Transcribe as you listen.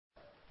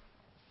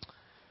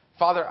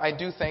Father, I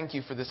do thank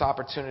you for this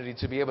opportunity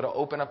to be able to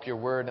open up your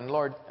word. And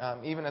Lord,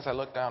 even as I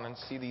look down and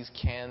see these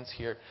cans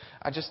here,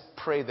 I just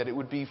pray that it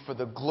would be for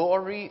the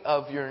glory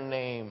of your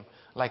name,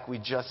 like we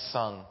just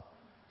sung.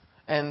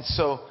 And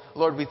so,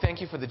 Lord, we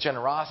thank you for the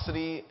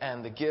generosity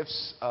and the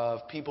gifts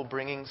of people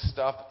bringing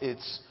stuff.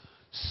 It's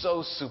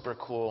so super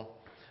cool.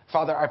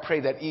 Father, I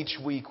pray that each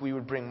week we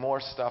would bring more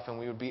stuff and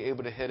we would be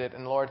able to hit it.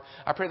 And Lord,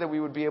 I pray that we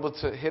would be able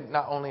to hit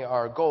not only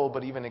our goal,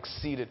 but even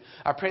exceed it.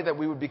 I pray that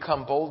we would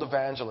become bold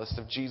evangelists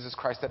of Jesus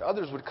Christ, that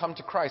others would come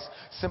to Christ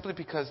simply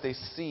because they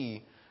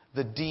see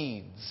the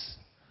deeds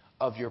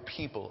of your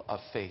people of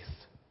faith.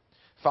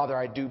 Father,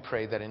 I do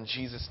pray that in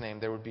Jesus'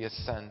 name there would be a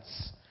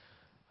sense,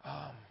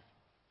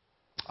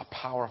 a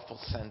powerful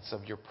sense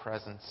of your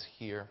presence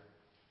here.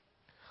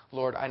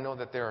 Lord, I know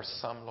that there are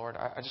some, Lord,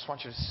 I just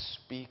want you to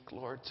speak,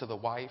 Lord, to the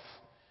wife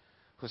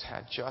who's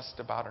had just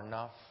about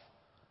enough.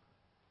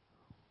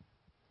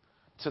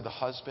 To the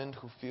husband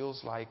who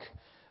feels like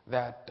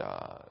that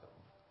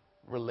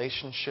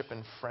relationship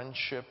and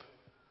friendship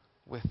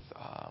with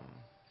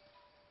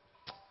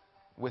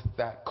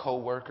that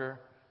coworker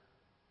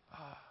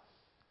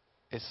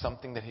is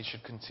something that he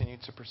should continue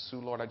to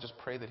pursue. Lord, I just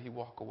pray that he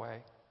walk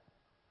away.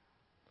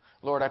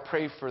 Lord, I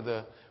pray for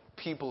the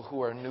people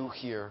who are new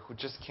here, who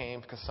just came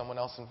because someone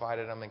else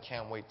invited them and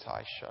can't wait till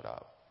I shut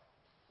up.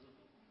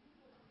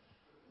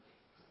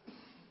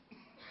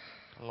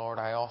 Lord,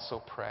 I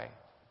also pray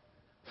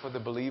for the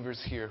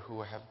believers here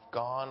who have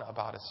gone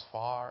about as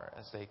far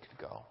as they could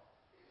go.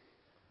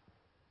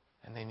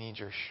 And they need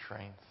your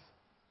strength.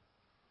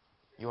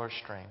 Your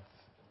strength.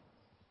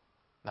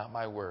 Not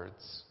my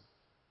words.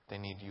 They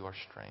need your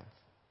strength.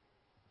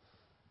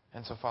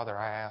 And so, Father,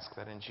 I ask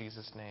that in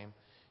Jesus' name,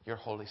 your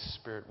Holy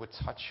Spirit would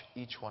touch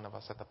each one of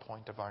us at the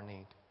point of our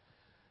need.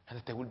 And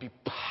that there would be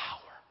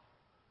power.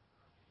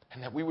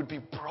 And that we would be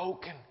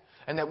broken.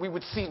 And that we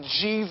would see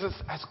Jesus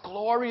as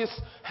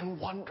glorious and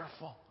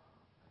wonderful.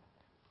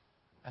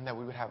 And that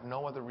we would have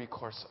no other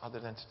recourse other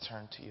than to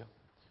turn to you.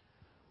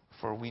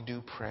 For we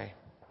do pray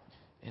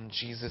in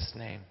Jesus'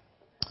 name.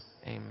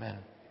 Amen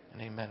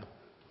and amen.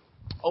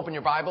 Open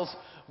your Bibles.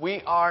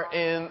 We are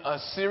in a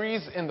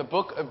series in the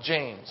book of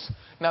James.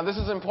 Now, this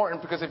is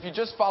important because if you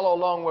just follow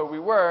along where we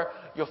were,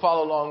 you'll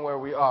follow along where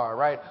we are,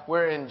 right?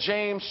 We're in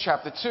James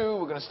chapter 2.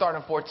 We're going to start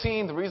in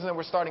 14. The reason that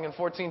we're starting in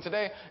 14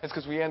 today is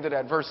because we ended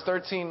at verse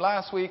 13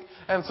 last week.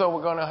 And so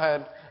we're going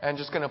ahead and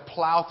just going to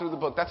plow through the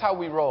book. That's how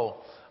we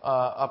roll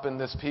up in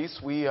this piece.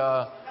 We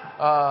go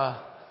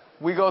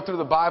through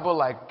the Bible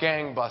like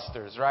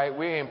gangbusters, right?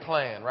 We ain't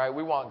playing, right?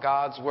 We want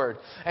God's word.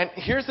 And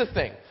here's the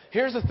thing.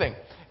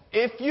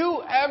 If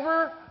you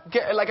ever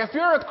if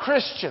you're a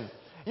Christian,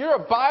 you're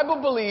a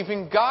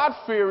Bible-believing,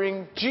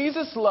 God-fearing,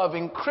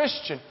 Jesus-loving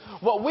Christian,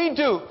 what we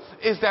do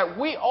is that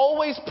we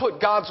always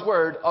put God's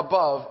word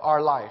above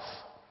our life.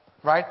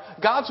 Right?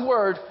 God's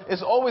word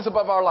is always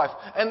above our life.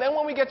 And then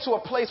when we get to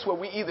a place where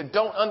we either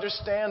don't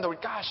understand or,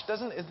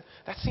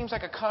 that seems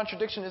like a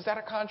contradiction. Is that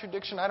a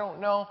contradiction? I don't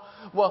know.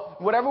 Well,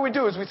 whatever we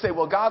do is we say,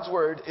 well, God's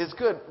word is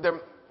good.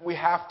 We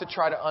have to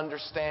try to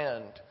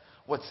understand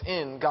what's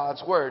in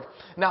God's word.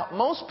 Now,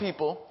 most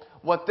people,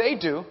 what they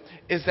do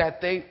is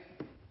that they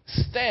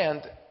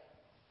stand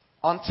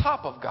on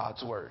top of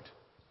God's word.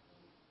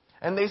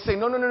 And they say,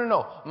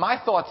 no. My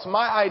thoughts,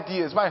 my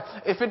ideas,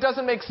 if it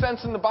doesn't make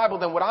sense in the Bible,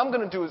 then what I'm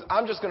going to do is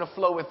I'm just going to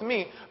flow with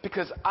me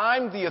because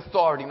I'm the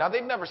authority. Now,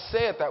 they'd never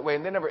say it that way,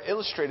 and they never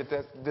illustrate it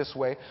this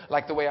way,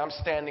 like the way I'm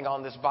standing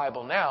on this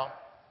Bible now.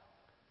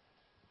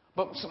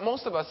 But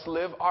most of us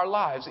live our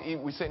lives.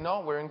 We say,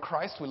 no, we're in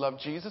Christ, we love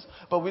Jesus.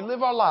 But we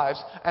live our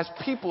lives as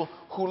people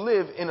who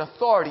live in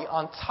authority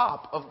on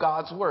top of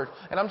God's word.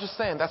 And I'm just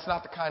saying, that's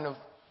not the kind of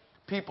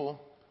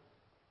people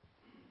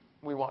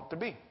we want to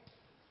be.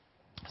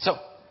 So,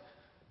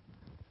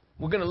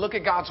 we're going to look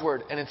at God's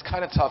word, and it's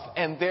kind of tough.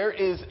 And there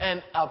is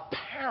an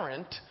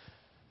apparent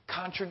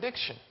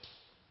contradiction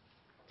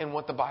in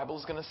what the Bible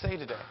is going to say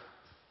today.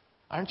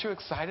 Aren't you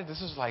excited?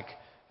 This is like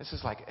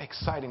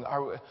exciting.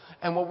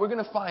 And what we're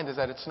going to find is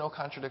that it's no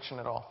contradiction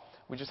at all.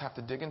 We just have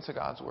to dig into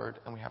God's word,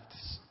 and we have to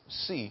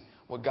see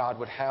what God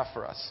would have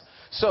for us.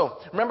 So,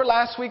 remember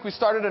last week we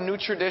started a new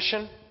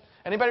tradition?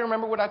 Anybody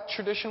remember what that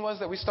tradition was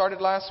that we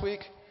started last week?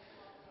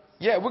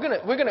 Yeah, we're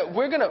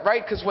gonna,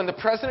 right? Because when the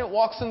president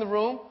walks in the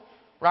room,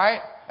 right,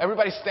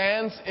 everybody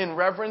stands in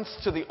reverence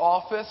to the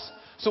office.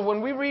 So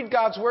when we read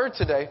God's word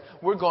today,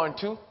 we're going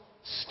to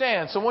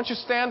stand. So won't you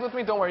stand with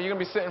me? Don't worry, you're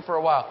gonna be sitting for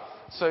a while,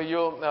 so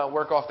you'll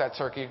work off that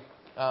turkey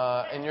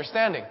in your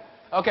standing.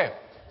 Okay,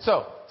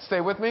 so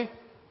stay with me.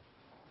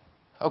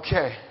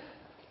 Okay.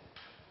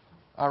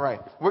 All right,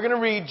 we're gonna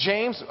read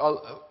James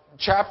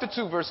chapter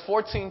 2, verse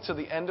 14 to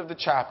the end of the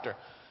chapter.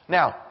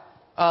 Now,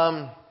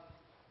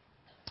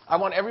 I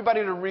want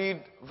everybody to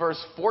read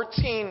verse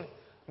 14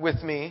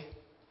 with me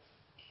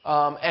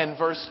and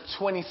verse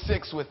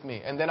 26 with me.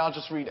 And then I'll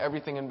just read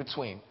everything in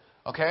between.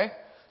 Okay?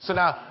 So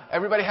now,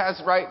 everybody has,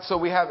 right? So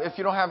we have, if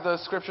you don't have the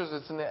scriptures,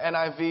 it's in the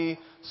NIV.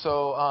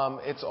 So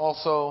it's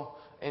also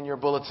in your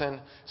bulletin.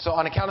 So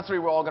on a count of three,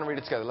 we're all going to read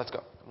it together. Let's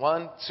go.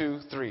 1, 2,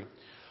 3.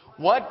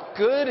 What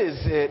good is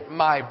it,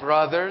 my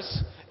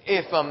brothers,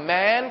 if a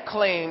man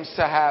claims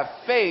to have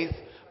faith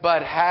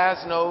but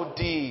has no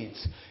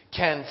deeds?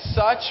 Can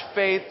such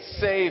faith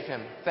save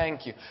him?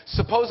 Thank you.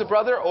 Suppose a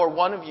brother or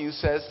one of you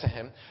says to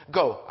him,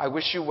 "Go, I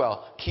wish you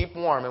well, keep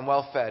warm and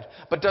well fed,"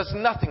 but does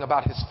nothing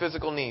about his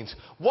physical needs.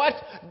 What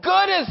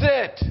good is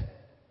it?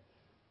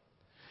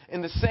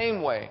 In the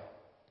same way,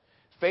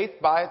 faith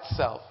by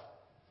itself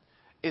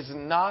is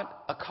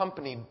not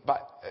accompanied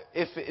by,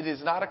 if it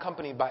is not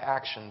accompanied by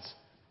actions,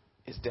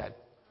 is dead.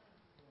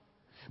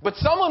 But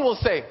someone will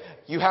say,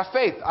 "You have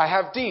faith, I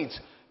have deeds."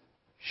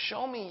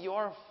 Show me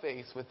your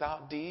faith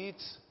without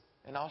deeds,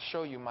 and I'll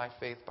show you my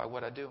faith by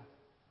what I do.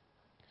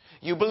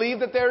 You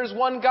believe that there is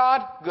one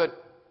God? Good.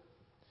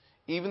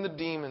 Even the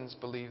demons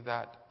believe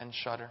that and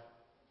shudder.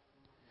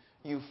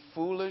 You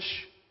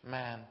foolish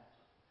man.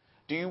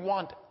 Do you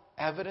want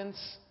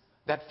evidence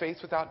that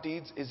faith without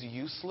deeds is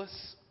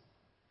useless?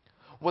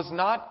 Was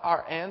not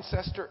our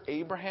ancestor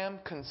Abraham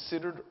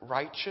considered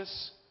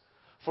righteous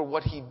for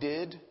what he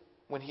did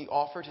when he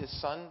offered his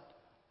son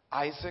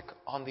Isaac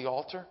on the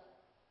altar?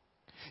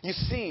 You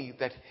see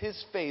that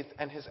his faith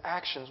and his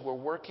actions were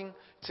working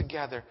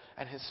together,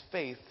 and his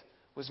faith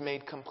was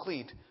made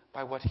complete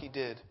by what he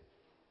did.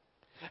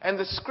 And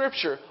the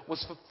scripture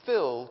was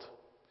fulfilled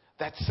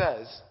that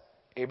says,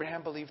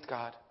 Abraham believed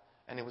God,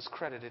 and it was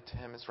credited to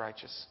him as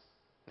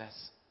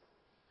righteousness.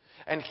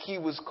 And he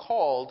was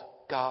called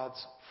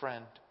God's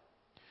friend.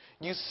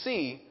 You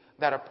see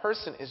that a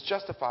person is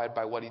justified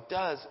by what he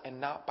does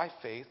and not by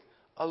faith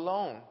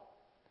alone.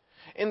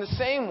 In the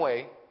same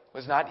way,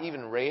 was not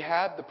even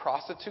Rahab the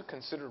prostitute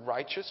considered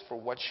righteous for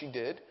what she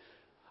did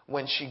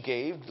when she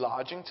gave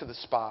lodging to the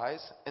spies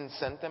and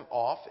sent them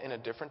off in a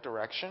different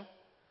direction?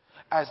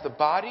 As the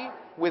body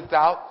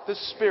without the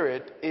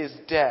spirit is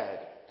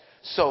dead,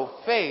 so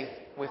faith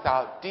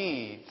without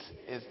deeds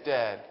is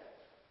dead.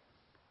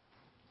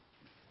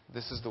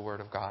 This is the word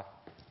of God.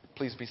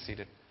 Please be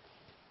seated.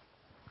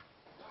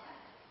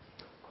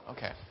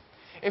 Okay.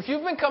 If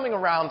you've been coming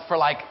around for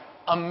like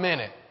a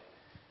minute,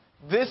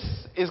 this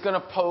is going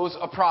to pose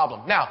a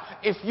problem. Now,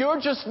 if you're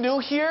just new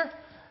here,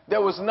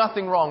 there was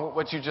nothing wrong with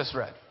what you just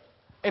read.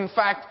 In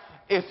fact,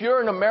 if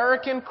you're an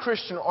American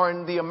Christian or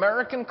in the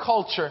American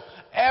culture,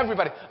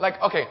 everybody,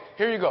 like, okay,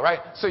 here you go, right?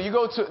 So you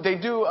go to, they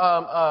do,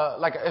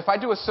 like, if I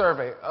do a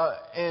survey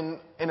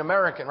in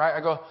American, right?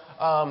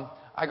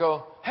 I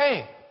go,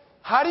 hey,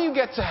 how do you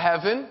get to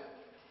heaven?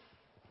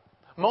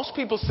 Most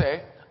people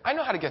say, I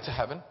know how to get to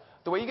heaven.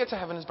 The way you get to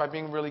heaven is by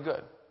being really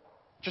good.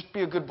 Just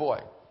be a good boy.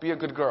 Be a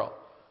good girl.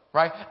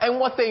 Right? And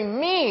what they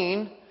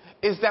mean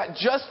is that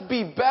just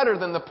be better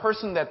than the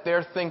person that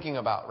they're thinking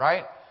about,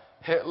 right?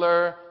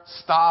 Hitler,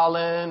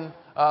 Stalin,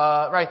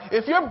 right?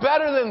 If you're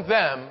better than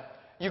them,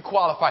 you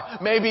qualify.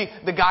 Maybe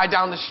the guy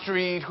down the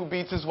street who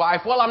beats his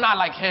wife, well, I'm not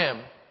like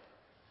him,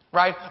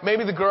 right?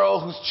 Maybe the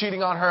girl who's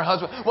cheating on her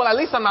husband, well, at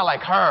least I'm not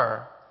like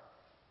her.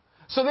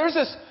 So there's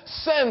this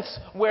sense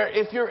where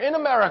if you're in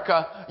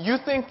America, you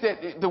think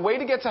that the way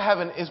to get to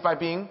heaven is by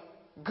being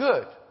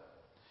good.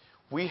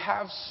 We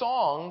have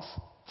songs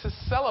to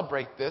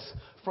celebrate this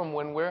from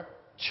when we're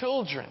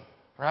children,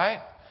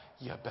 right?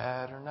 You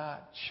better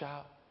not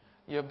shout.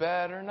 You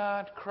better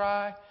not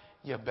cry.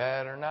 You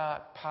better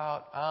not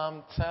pout.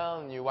 I'm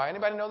telling you why.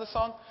 Anybody know the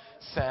song?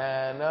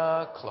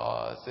 Santa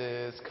Claus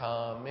is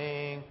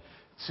coming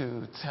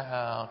to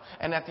town.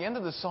 And at the end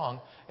of the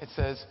song, it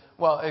says,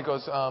 well, it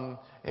goes,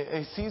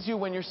 he sees you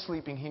when you're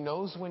sleeping. He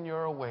knows when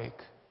you're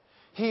awake.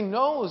 He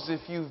knows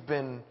if you've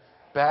been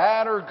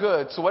bad or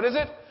good. So what is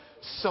it?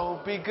 So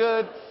be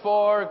good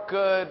for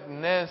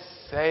goodness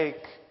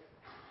sake.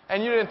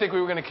 And you didn't think we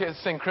were going to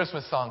sing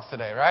Christmas songs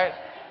today, right?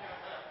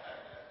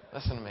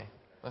 Listen to me.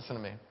 Listen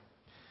to me.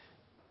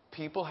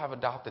 People have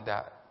adopted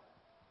that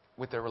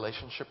with their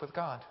relationship with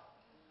God.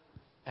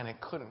 And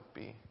it couldn't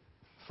be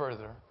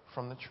further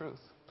from the truth.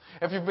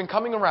 If you've been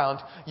coming around,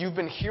 you've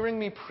been hearing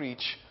me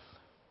preach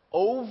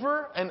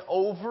over and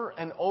over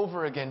and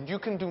over again. You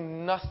can do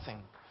nothing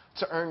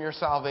to earn your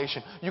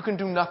salvation. You can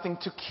do nothing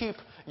to keep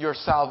your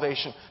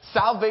salvation.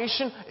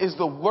 Salvation is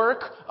the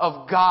work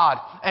of God.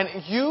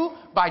 And you,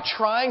 by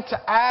trying to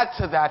add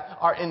to that,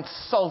 are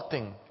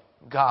insulting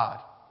God.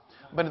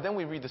 But then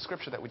we read the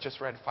scripture that we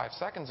just read 5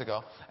 seconds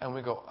ago, and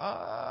we go,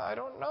 I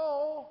don't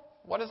know.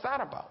 What is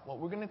that about? Well,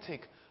 we're going to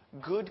take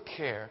good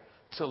care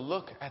to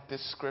look at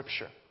this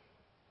scripture.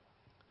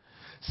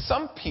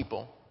 Some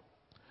people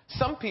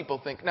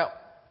think, now,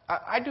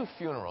 I do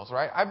funerals,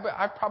 right?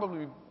 I've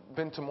probably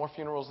been to more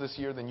funerals this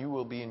year than you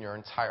will be in your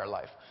entire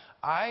life.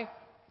 I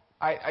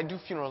do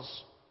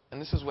funerals,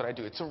 and this is what I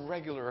do. It's a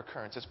regular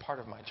occurrence. It's part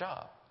of my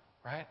job,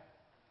 right?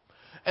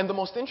 And the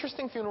most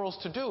interesting funerals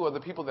to do are the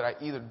people that I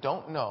either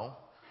don't know.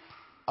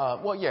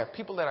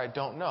 People that I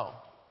don't know.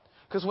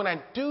 Because when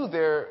I do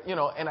there,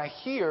 and I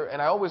hear,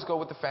 and I always go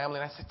with the family,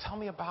 and I say, tell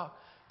me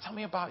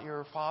about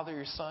your father,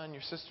 your son,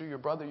 your sister, your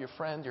brother, your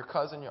friend, your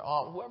cousin, your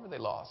aunt, whoever they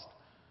lost.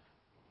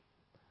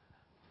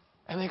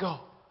 And they go,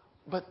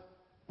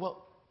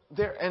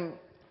 and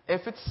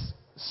if it's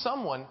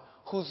someone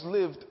who's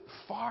lived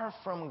far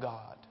from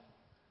God,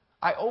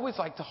 I always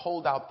like to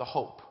hold out the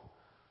hope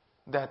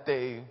that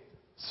they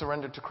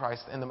surrendered to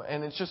Christ, and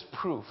it's just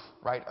proof,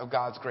 right, of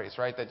God's grace,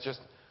 right?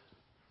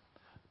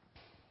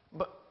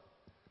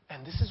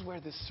 And this is where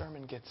this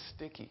sermon gets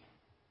sticky.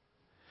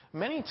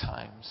 Many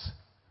times,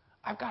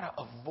 I've got to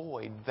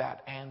avoid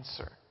that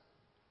answer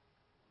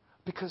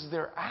because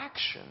their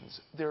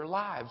actions, their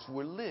lives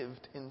were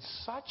lived in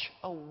such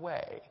a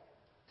way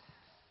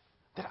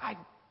that I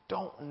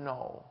don't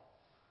know.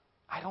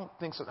 I don't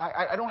think so.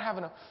 I don't have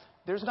enough.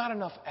 There's not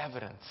enough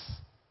evidence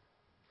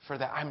for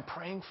that. I'm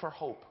praying for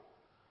hope.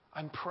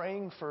 I'm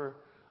praying for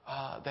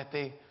that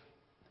they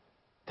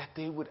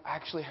would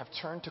actually have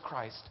turned to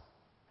Christ.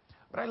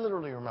 But I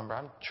literally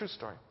remember, true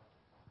story.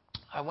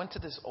 I went to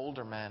this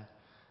older man,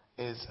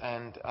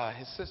 and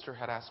his sister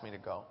had asked me to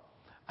go.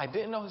 I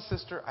didn't know his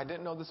sister. I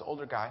didn't know this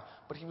older guy,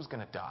 but he was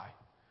going to die.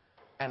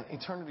 And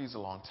eternity is a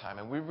long time,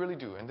 and we really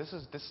do. And this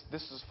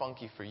is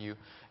funky for you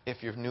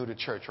if you're new to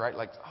church, right?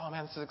 Like, oh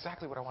man, this is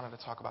exactly what I wanted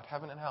to talk about,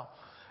 heaven and hell.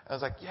 And I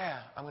was like,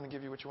 yeah, I'm going to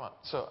give you what you want.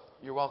 So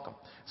you're welcome.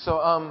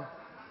 So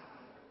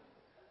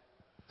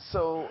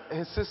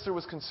his sister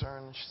was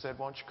concerned. She said,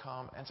 won't you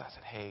come? And so I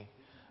said, hey.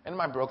 And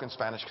my broken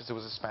Spanish, because it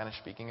was a Spanish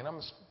speaking, and I'm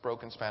a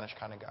broken Spanish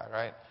kind of guy,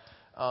 right?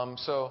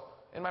 So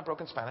in my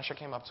broken Spanish, I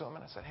came up to him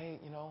and I said, hey,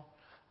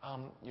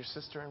 your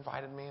sister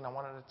invited me and I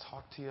wanted to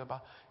talk to you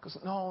about. He goes,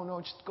 no,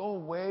 just go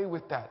away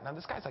with that. Now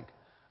this guy's like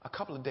a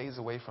couple of days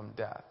away from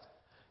death.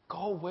 Go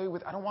away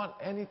with. I don't want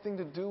anything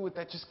to do with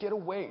that. Just get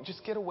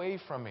away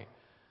from me.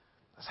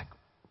 I was like,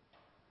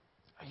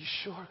 are you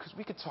sure? Because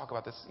we could talk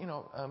about this.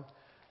 No, I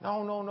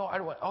don't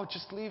want. Oh,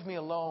 just leave me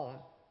alone.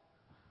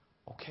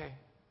 Okay.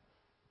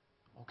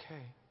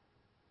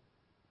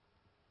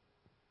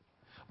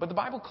 But the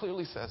Bible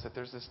clearly says that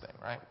there's this thing,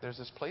 right? There's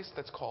this place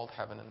that's called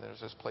heaven, and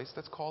there's this place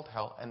that's called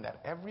hell, and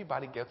that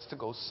everybody gets to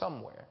go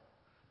somewhere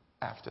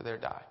after they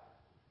die.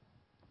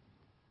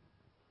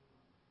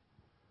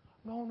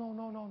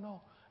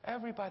 No.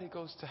 Everybody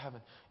goes to heaven.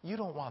 You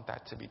don't want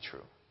that to be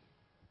true.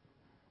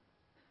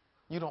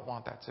 You don't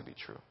want that to be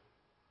true.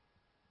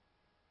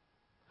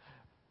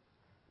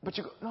 But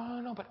you go,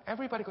 no, but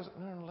everybody goes,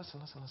 no, listen.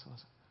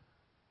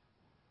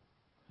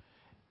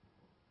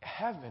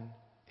 Heaven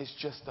is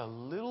just a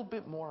little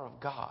bit more of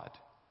God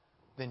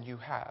than you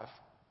have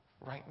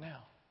right now.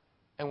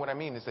 And what I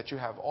mean is that you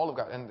have all of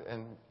God,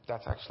 and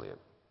that's actually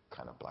a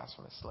kind of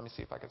blasphemous. Let me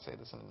see if I could say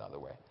this in another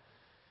way.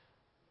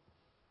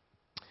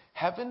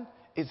 Heaven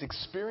is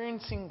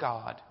experiencing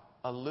God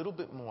a little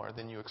bit more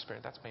than you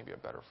experience. That's maybe a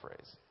better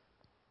phrase.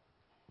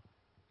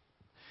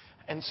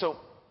 And so,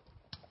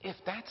 if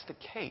that's the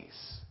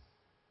case,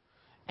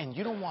 and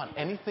you don't want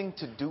anything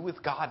to do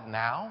with God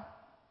now,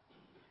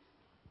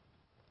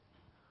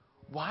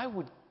 why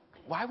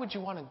would you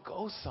want to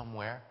go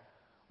somewhere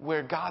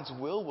where God's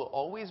will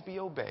always be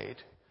obeyed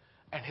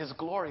and His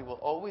glory will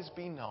always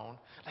be known?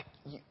 Like,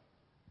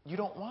 you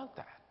don't want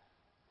that.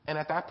 And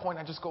at that point,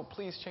 I just go,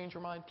 please change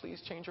your mind,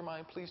 please change your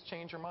mind, please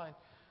change your mind.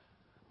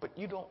 But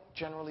you don't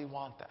generally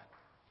want that.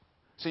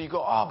 So you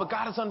go, oh, but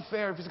God is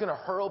unfair if He's going to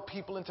hurl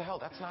people into hell.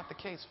 That's not the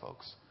case,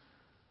 folks.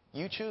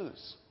 You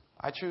choose.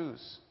 I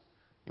choose.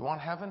 You want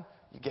heaven?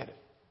 You get it.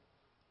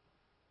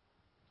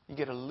 You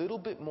get a little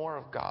bit more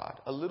of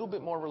God, a little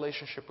bit more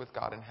relationship with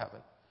God in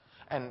heaven.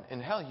 And in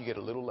hell, you get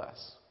a little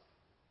less.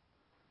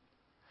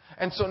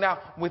 And so now,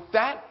 with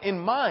that in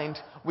mind,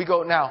 we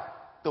go, now,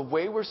 the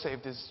way we're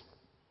saved is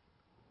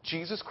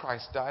Jesus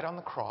Christ died on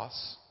the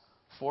cross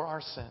for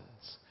our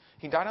sins.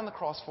 He died on the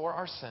cross for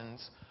our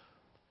sins,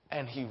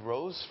 and He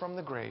rose from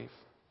the grave,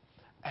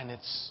 and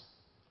it's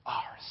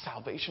ours.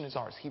 Salvation is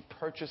ours. He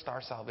purchased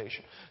our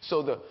salvation.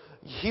 So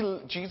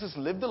Jesus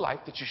lived the life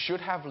that you should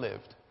have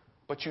lived,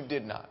 but you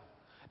did not.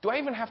 Do I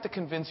even have to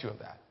convince you of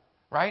that?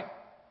 Right?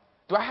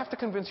 Do I have to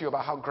convince you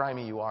about how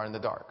grimy you are in the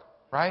dark?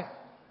 Right?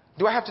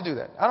 Do I have to do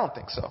that? I don't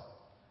think so.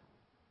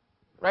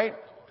 Right?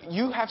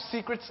 You have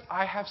secrets.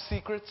 I have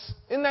secrets.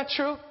 Isn't that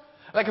true?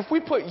 Like if we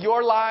put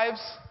your lives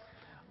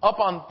up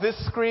on this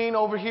screen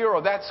over here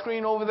or that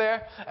screen over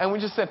there, and we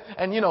just said,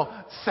 and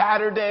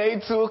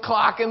Saturday,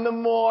 2:00 in the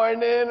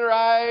morning,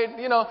 right?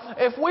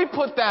 If we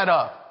put that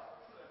up,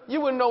 you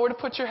wouldn't know where to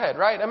put your head,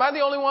 right? Am I the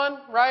only one,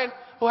 right,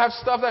 who have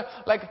stuff that,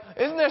 like,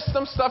 isn't there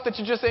some stuff that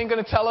you just ain't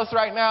going to tell us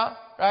right now,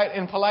 right,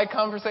 in polite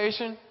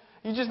conversation?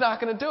 You're just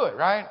not going to do it,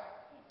 right?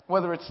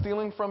 Whether it's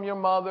stealing from your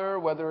mother,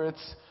 whether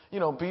it's,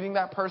 beating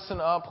that person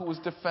up who was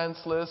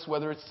defenseless,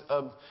 whether it's,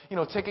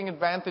 taking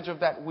advantage of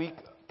that weak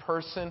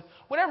person,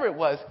 whatever it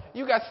was,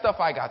 you got stuff,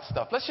 I got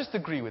stuff. Let's just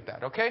agree with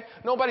that, okay?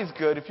 Nobody's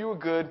good. If you were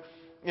good,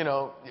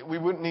 we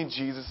wouldn't need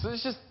Jesus. So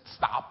let's just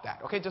stop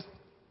that, okay?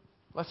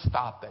 Let's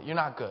stop that. You're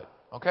not good,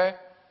 okay?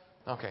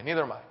 Okay,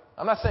 neither am I.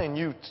 I'm not saying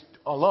you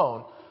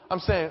alone. I'm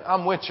saying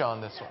I'm with you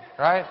on this one,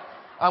 right?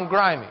 I'm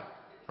grimy,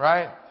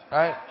 right?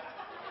 Right?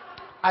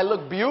 I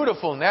look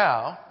beautiful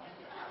now.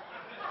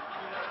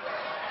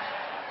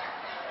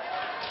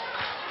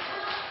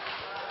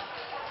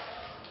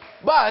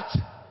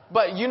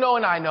 But you know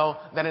and I know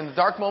that in the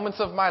dark moments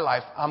of my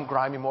life, I'm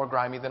more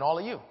grimy than all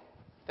of you.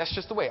 That's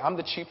just the way. I'm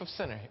the chief of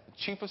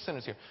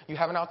sinners here. You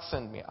haven't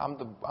outsinned me. I'm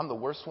the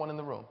worst one in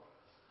the room.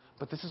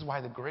 But this is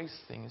why the grace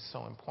thing is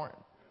so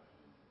important.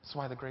 This is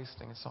why the grace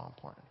thing is so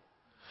important.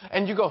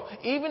 And you go,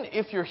 even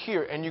if you're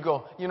here and you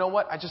go, you know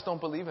what? I just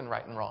don't believe in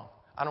right and wrong.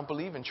 I don't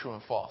believe in true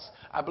and false.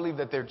 I believe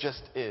that there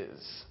just is.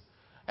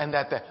 And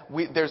that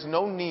there's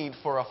no need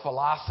for a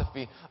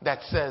philosophy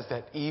that says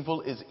that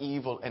evil is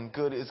evil and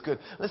good is good.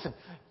 Listen,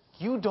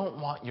 you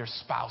don't want your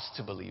spouse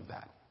to believe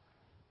that.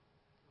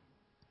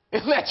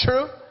 Isn't that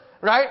true?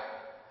 Right?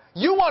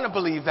 You want to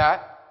believe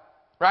that,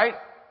 right?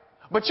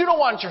 But you don't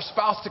want your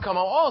spouse to come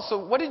home. Oh,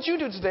 so what did you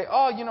do today?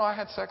 Oh, I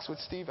had sex with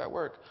Steve at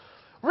work.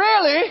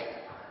 Really?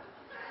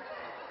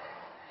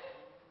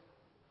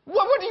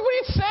 What are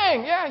you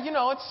saying? Yeah,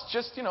 it's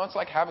just, it's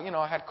like having,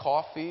 I had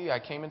coffee. I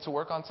came into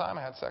work on time.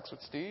 I had sex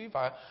with Steve.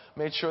 I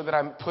made sure that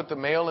I put the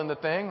mail in the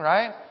thing,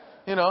 right?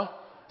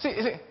 See,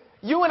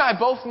 you and I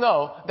both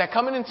know that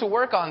coming into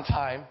work on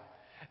time,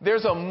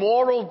 there's a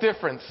moral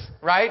difference,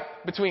 right?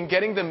 Between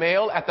getting the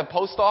mail at the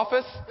post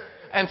office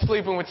and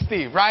sleeping with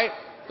Steve, right?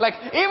 Like,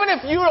 even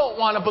if you don't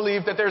want to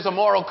believe that there's a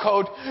moral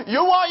code, you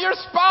want your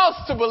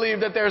spouse to believe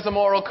that there's a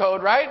moral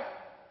code, right?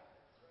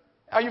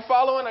 Are you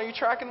following? Are you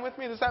tracking with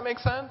me? Does that make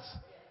sense?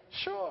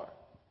 Sure.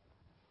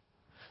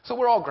 So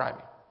we're all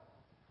grimy.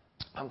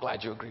 I'm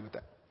glad you agree with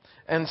that.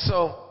 And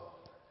so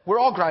we're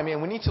all grimy,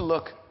 and we need to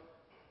look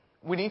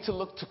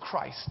to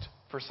Christ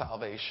for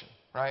salvation,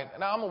 right?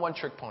 Now, I'm a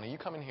one-trick pony. You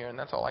come in here, and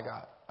that's all I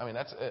got. I mean,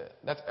 that's it.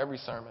 That's every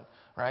sermon,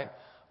 right?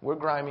 We're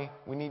grimy.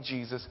 We need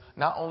Jesus,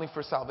 not only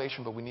for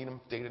salvation, but we need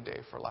him day to day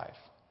for life.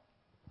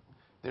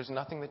 There's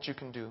nothing that you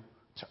can do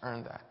to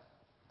earn that.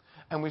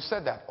 And we've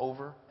said that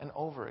over and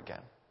over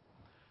again.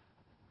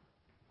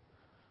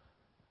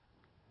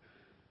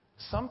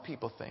 Some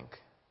people think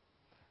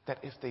that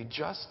if they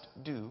just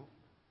do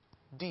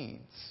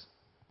deeds,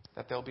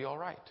 that they'll be all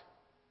right.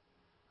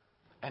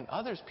 And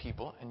others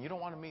people, and you don't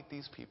want to meet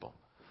these people,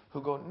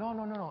 who go,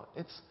 no,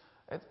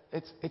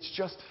 it's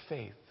just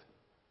faith.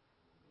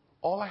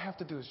 All I have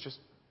to do is just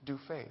do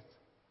faith.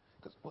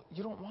 Because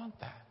you don't want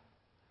that.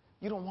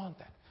 You don't want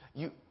that.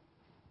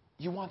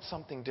 You want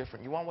something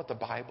different. You want what the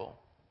Bible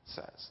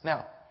says.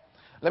 Now,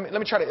 let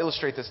me try to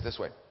illustrate this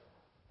way.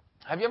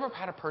 Have you ever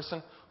had a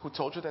person who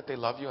told you that they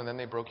love you and then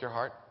they broke your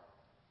heart?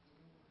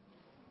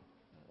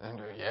 And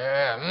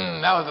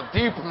that was a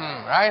deep,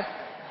 right?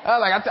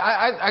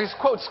 I just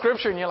quote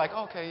scripture and you're like,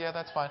 okay, yeah,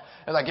 that's fine.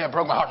 And like,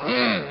 broke my heart.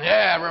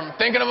 I'm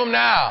thinking of him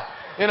now.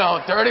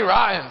 Dirty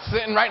Ryan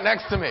sitting right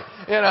next to me.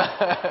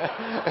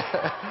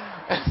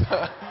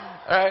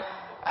 Right?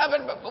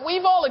 But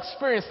we've all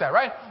experienced that,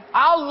 right?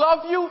 I'll love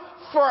you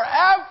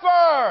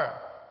forever.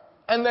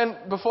 And then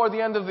before the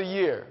end of the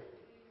year,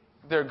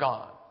 they're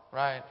gone,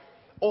 right?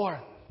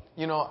 Or,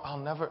 I'll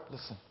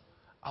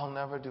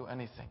never do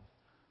anything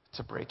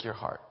to break your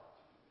heart.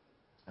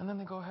 And then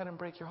they go ahead and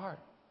break your heart.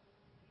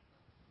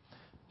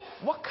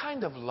 What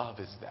kind of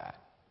love is that?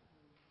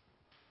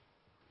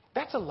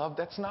 That's a love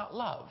that's not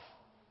love,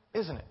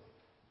 isn't it?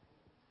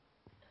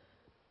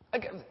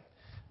 Again,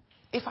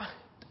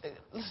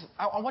 listen,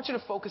 I want you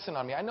to focus in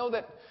on me. I know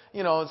that,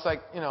 it's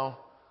like,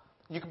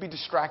 you could be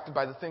distracted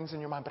by the things in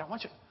your mind, but I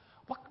want you,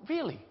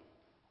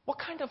 what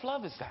kind of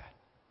love is that?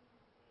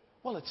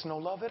 Well, it's no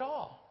love at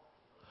all.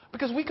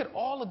 Because we could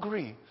all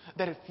agree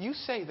that if you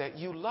say that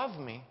you love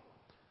me,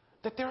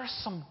 that there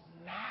is some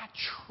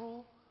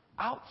natural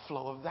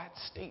outflow of that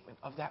statement,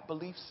 of that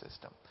belief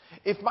system.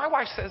 If my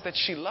wife says that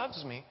she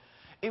loves me,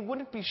 it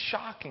wouldn't be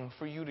shocking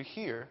for you to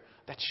hear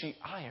that she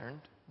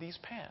ironed these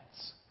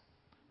pants.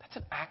 That's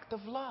an act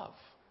of love.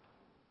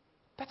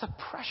 That's a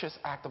precious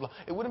act of love.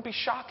 It wouldn't be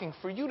shocking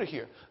for you to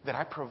hear that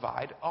I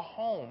provide a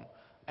home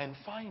and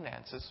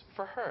finances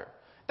for her.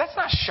 That's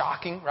not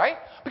shocking, right?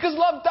 Because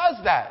love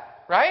does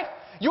that, right?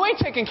 You ain't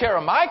taking care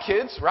of my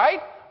kids, right?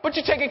 But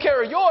you're taking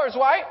care of yours,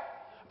 right?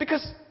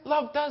 Because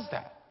love does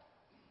that.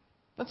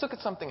 Let's look at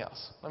something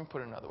else. Let me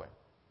put it another way.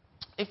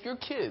 If your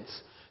kids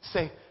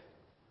say,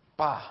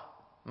 "Pa,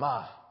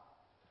 Ma,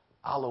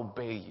 I'll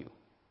obey you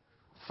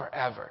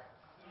forever,"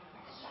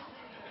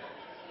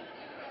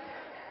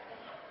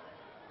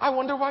 I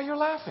wonder why you're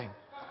laughing.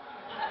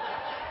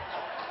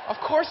 Of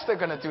course they're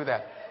going to do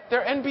that.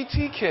 They're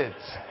NBT kids.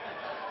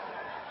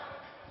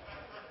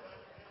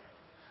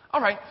 All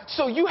right,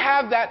 so you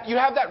have that,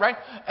 right?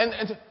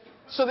 And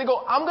so they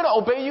go, I'm going to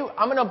obey you.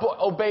 I'm going to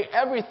obey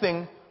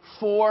everything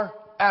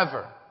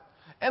forever.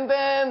 And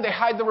then they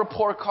hide the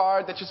report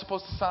card that you're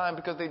supposed to sign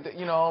because they,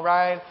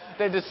 right?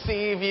 They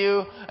deceive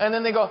you. And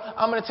then they go,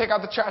 I'm going to take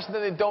out the trash. And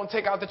then they don't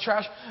take out the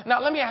trash.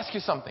 Now, let me ask you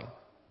something.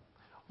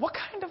 What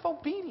kind of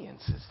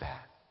obedience is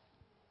that?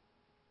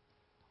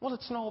 Well,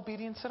 it's no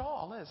obedience at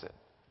all, is it?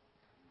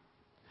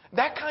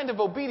 That kind of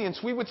obedience,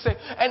 we would say,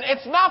 and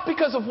it's not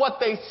because of what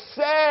they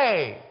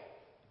say.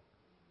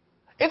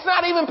 It's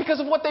not even because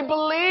of what they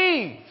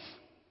believe.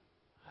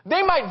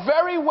 They might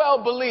very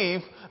well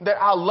believe that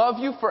I'll love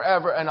you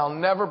forever and I'll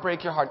never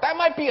break your heart. That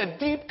might be a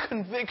deep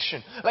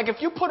conviction. Like if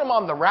you put them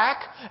on the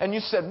rack and you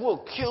said,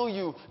 we'll kill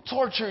you,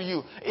 torture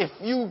you, if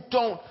you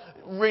don't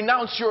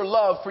renounce your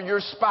love for your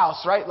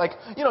spouse, right? Like,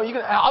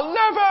 I'll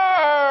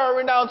never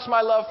renounce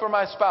my love for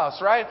my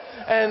spouse, right?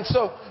 And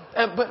so,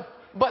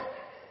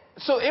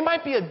 so it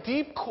might be a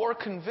deep core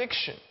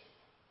conviction.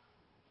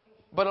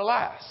 But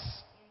alas,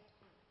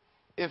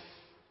 if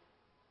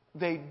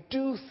they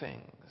do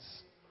things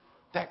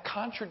that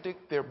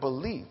contradict their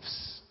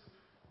beliefs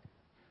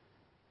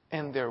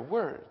and their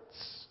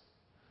words,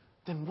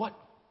 then what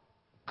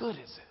good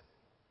is it?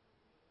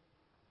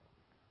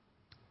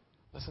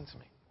 Listen to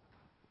me.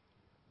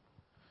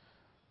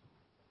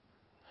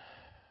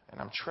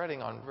 And I'm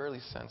treading on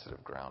really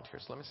sensitive ground here,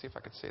 so let me see if I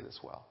could say this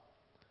well.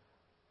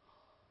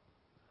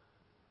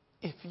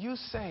 If you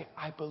say,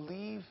 I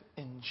believe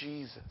in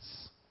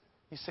Jesus,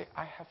 you say,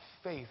 I have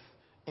faith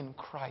in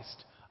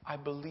Christ, I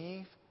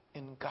believe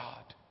in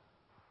God,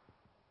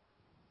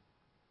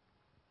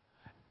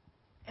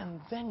 and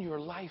then your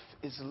life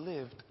is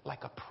lived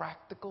like a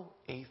practical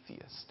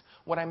atheist.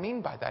 What I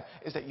mean by that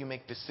is that you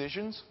make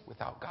decisions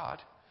without God.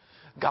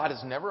 God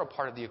is never a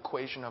part of the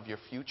equation of your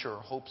future or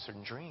hopes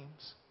and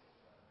dreams.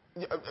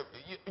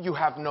 You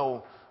have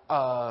no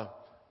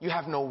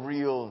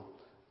real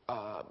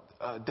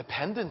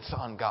dependence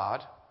on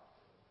God.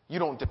 You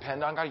don't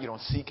depend on God. You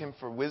don't seek Him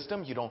for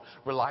wisdom. You don't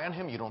rely on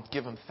Him. You don't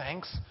give Him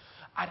thanks.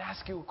 I'd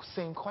ask you the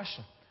same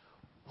question.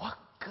 What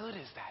good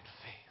is that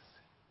faith?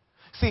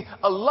 See,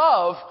 a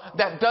love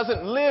that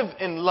doesn't live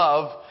in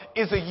love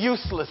is a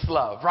useless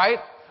love, right?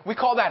 We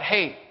call that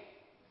hate.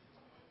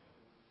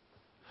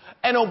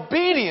 An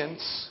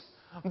obedience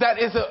that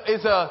is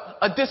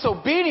a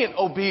disobedient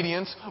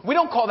obedience, we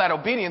don't call that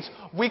obedience,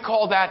 we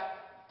call that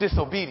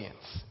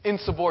disobedience,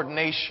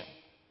 insubordination.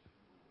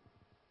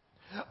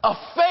 A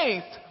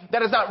faith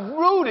that is not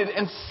rooted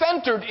and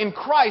centered in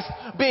Christ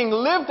being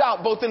lived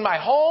out both in my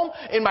home,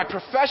 in my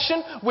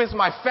profession, with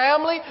my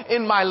family,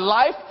 in my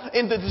life,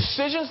 in the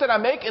decisions that I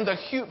make, in the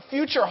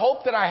future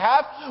hope that I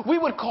have, we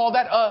would call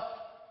that a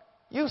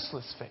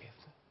useless faith.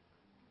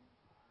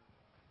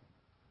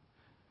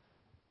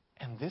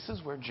 And this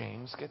is where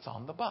James gets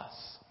on the bus.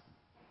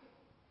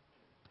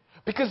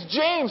 Because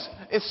James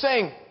is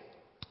saying,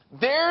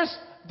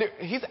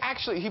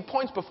 he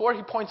points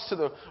to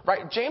the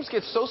right. James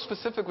gets so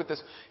specific with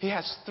this. He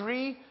has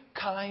 3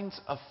 kinds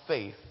of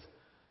faith.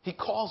 He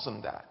calls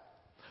them that.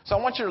 So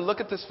I want you to look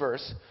at this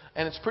verse,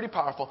 and it's pretty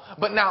powerful.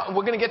 But now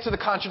we're going to get to the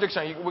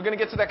contradiction. We're going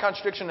to get to that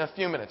contradiction in a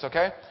few minutes,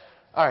 okay?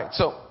 All right,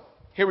 so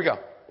here we go.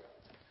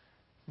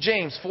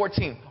 James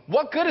 14.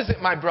 What good is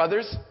it, my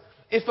brothers,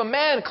 if a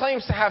man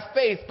claims to have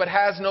faith but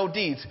has no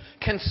deeds?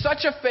 Can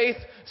such a faith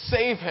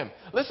save him?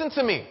 Listen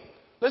to me.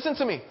 Listen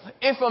to me.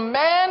 If a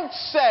man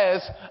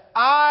says,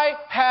 I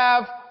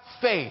have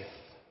faith,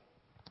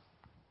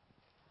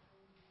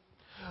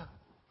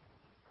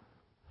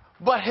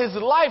 but his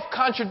life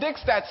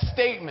contradicts that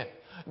statement,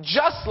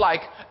 just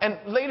like, and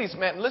ladies,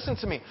 man, listen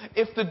to me.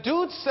 If the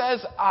dude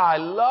says, I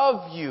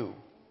love you,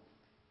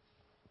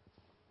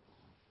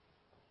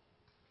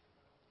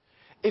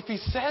 if he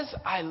says,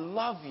 I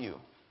love you,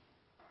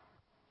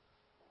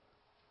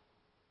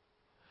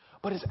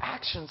 but his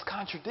actions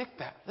contradict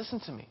that, listen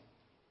to me.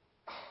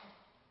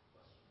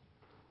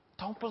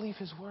 Don't believe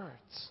his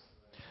words.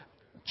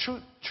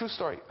 True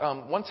story.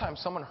 One time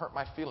someone hurt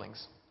my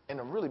feelings in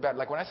a really bad,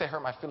 like when I say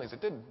hurt my feelings,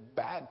 it did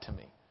bad to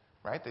me,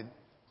 right? They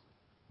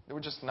were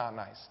just not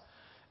nice.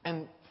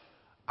 And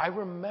I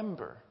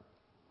remember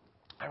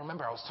I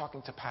was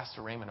talking to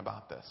Pastor Raymond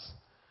about this.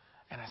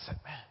 And I said,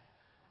 man,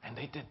 and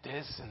they did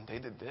this and they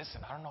did this,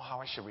 and I don't know how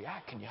I should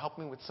react. Can you help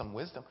me with some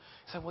wisdom?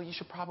 He said, well, you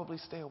should probably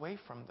stay away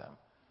from them.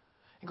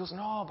 He goes,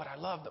 no, but I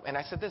love them. And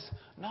I said this,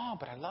 no,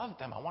 but I love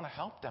them. I want to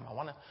help them. I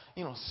want to,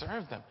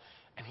 serve them.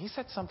 And he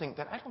said something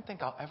that I don't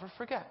think I'll ever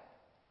forget.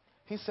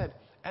 He said,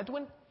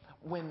 Edwin,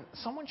 when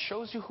someone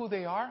shows you who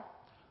they are,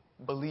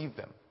 believe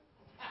them.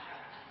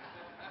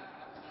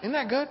 Isn't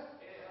that good?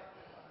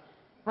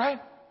 Right?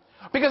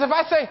 Because if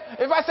I say,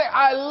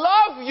 I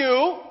love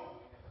you,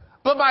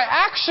 but my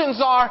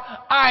actions are,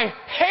 I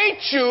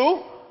hate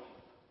you,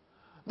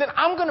 then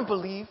I'm going to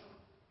believe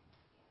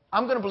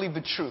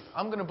the truth.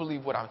 I'm going to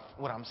believe what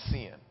I'm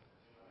seeing.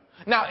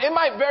 Now, it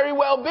might very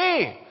well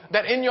be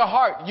that in your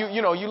heart,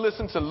 you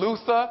listen to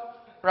Luther,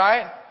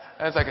 right?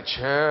 And it's like a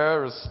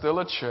chair is still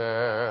a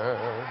chair,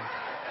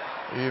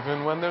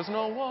 even when there's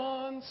no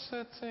one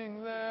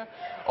sitting there.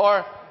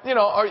 Or you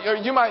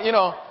might,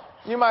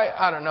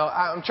 I don't know.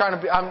 I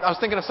was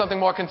thinking of something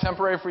more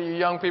contemporary for you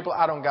young people.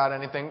 I don't got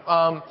anything.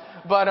 Like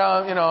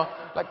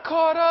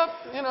caught up,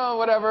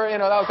 whatever. That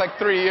was like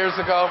 3 years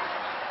ago.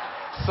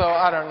 So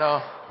I don't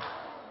know.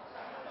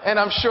 And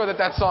I'm sure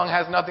that song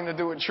has nothing to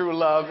do with true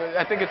love.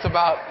 I think it's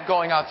about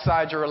going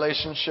outside your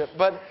relationship.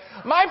 But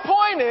my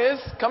point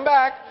is, come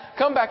back.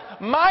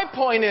 My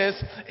point is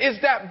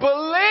that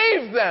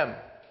believe them.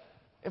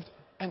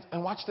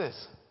 And watch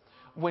this.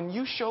 When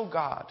you show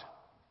God,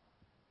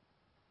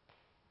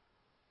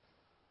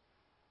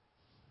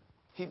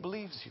 He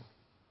believes you.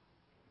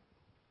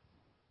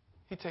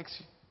 He takes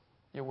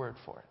your word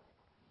for it.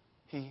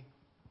 He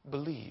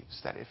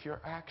believes that if your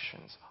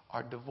actions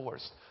are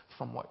divorced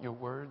from what your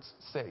words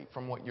say,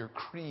 from what your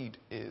creed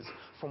is,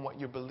 from what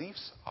your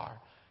beliefs are,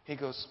 he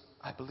goes,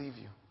 I believe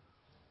you.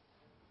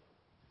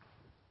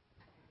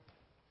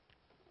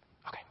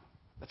 Okay,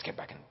 let's get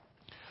back in.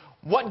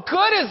 What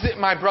good is it,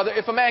 my brother,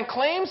 if a man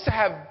claims to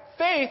have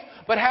faith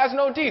but has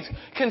no deeds?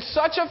 Can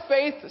such a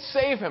faith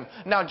save him?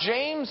 Now,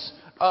 James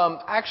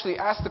actually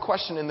asked the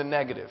question in the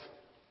negative.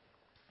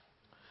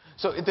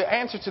 So the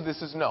answer to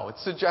this is no.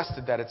 It's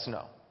suggested that it's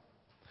no.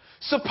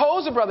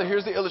 Suppose a brother,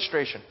 here's the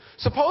illustration.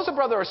 Suppose a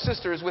brother or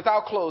sister is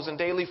without clothes and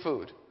daily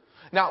food.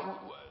 Now,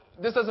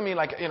 this doesn't mean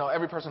like,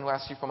 every person who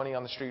asks you for money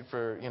on the street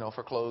for,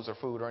 for clothes or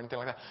food or anything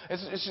like that.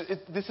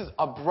 This is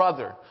a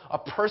brother, a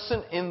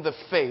person in the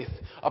faith,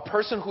 a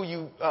person who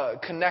you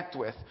connect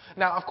with.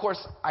 Now, of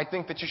course, I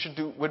think that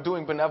we're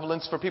doing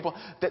benevolence for people,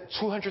 that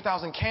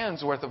 200,000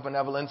 cans worth of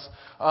benevolence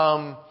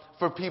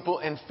for people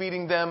and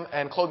feeding them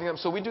and clothing them.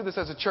 So we do this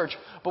as a church.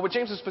 But what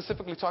James is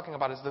specifically talking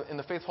about is in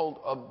the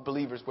faithful of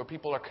believers where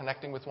people are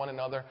connecting with one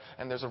another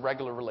and there's a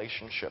regular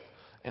relationship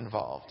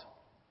involved.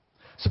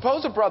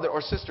 Suppose a brother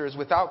or sister is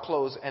without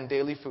clothes and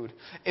daily food.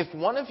 If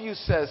one of you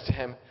says to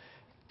him,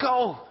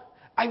 go,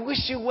 I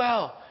wish you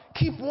well,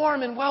 keep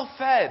warm and well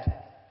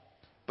fed,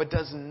 but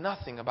does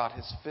nothing about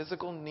his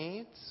physical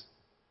needs,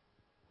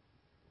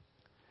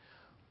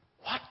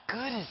 what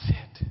good is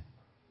it?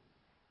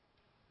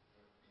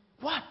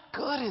 What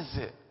good is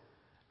it?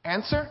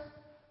 Answer,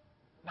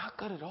 not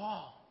good at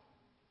all.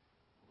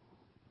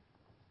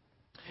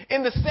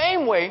 In the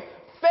same way,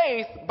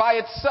 faith by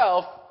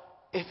itself,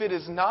 if it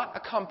is not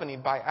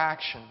accompanied by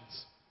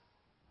actions,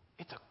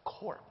 it's a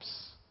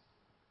corpse.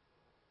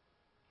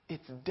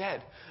 It's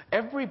dead.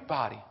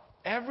 Everybody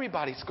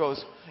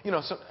goes,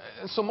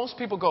 so most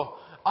people go,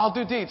 I'll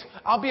do deeds.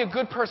 I'll be a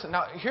good person.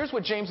 Now, here's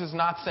what James is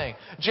not saying.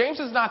 James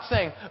is not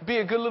saying, be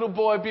a good little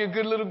boy, be a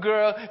good little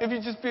girl. If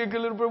you just be a good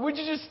little boy, would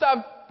you just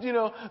stop,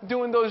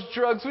 doing those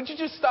drugs? Would you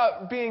just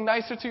stop being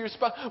nicer to your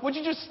spouse? Would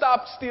you just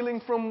stop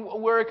stealing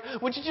from work?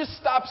 Would you just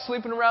stop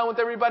sleeping around with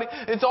everybody?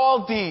 It's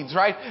all deeds,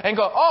 right? And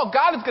go, oh,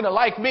 God is going to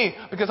like me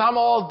because I'm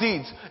all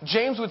deeds.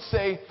 James would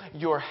say,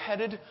 you're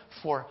headed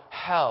for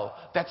hell.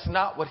 That's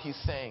not what he's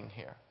saying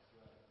here.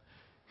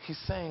 He's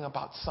saying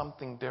about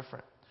something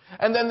different.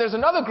 And then there's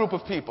another group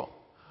of people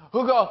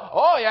who go,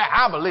 oh, yeah,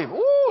 I believe.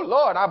 Ooh,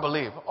 Lord, I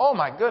believe. Oh,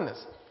 my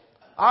goodness.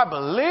 I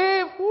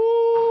believe.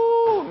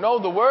 Ooh, know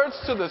the words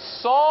to the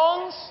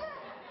songs.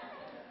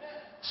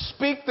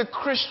 Speak the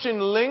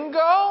Christian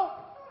lingo.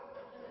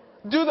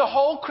 Do the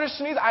whole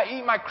Christianese. I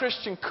eat my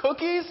Christian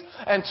cookies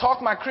and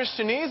talk my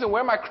Christianese and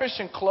wear my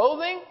Christian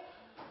clothing.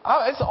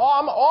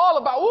 I'm all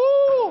about,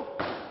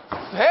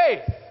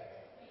 faith.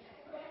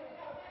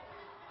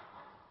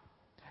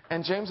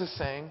 And James is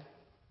saying,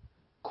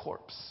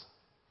 corpse,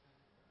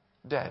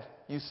 dead,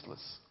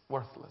 useless,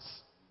 worthless.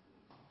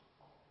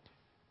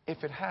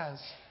 If it has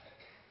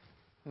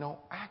no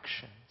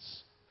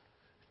actions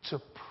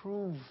to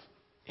prove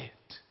it,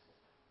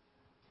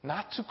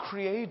 not to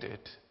create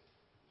it,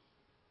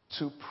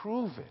 to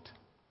prove it.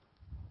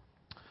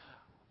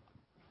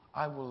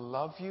 I will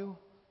love you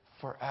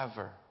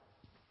forever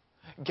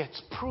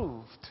gets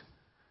proved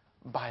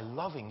by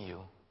loving you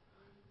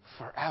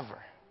forever.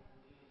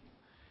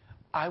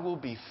 I will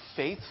be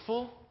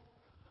faithful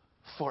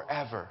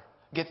forever.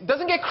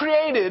 Doesn't get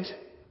created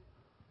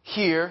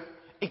here.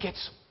 It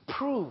gets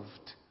proved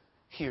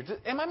here.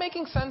 Am I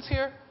making sense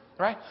here?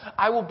 Right?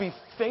 I will be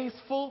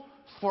faithful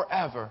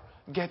forever.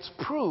 Gets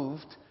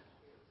proved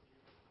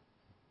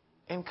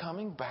in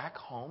coming back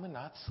home and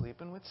not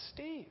sleeping with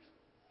Steve.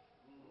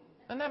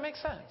 Doesn't that make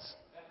sense?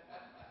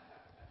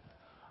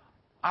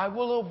 I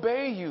will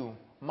obey you,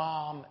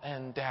 Mom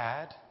and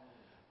Dad.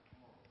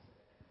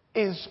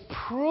 Is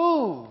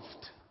proved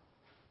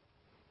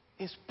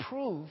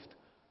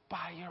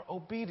by your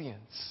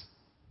obedience.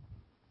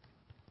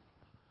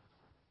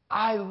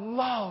 I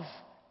love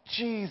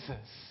Jesus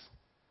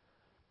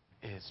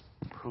is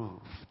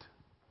proved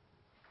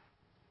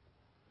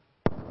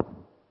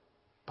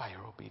by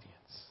your obedience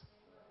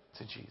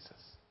to Jesus.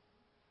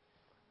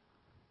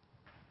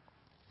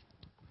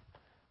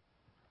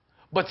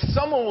 But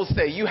someone will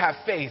say, you have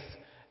faith,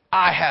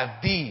 I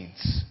have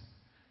deeds.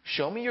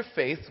 Show me your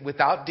faith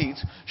without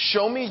deeds.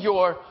 Show me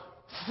your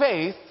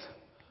faith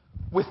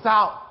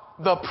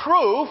without the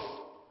proof.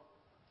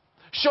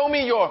 Show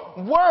me your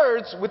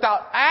words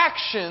without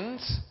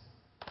actions.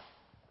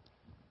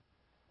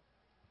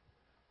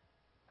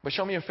 But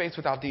show me your faith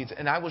without deeds,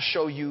 and I will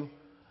show you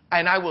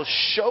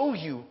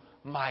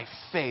my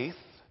faith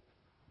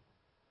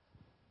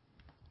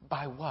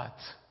by what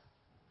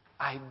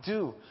I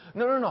do.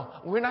 No.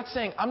 We're not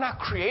saying I'm not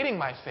creating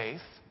my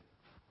faith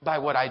by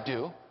what I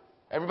do.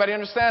 Everybody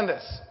understand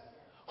this?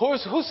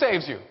 Who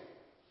saves you?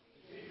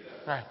 Jesus.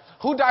 Right.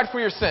 Who died for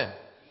your sin?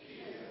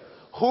 Jesus.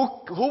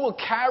 Who will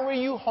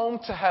carry you home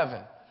to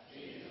heaven?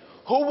 Jesus.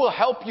 Who will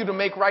help you to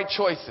make right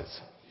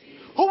choices?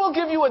 Jesus. Who will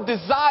give you a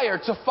desire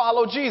to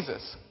follow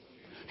Jesus?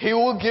 He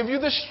will give you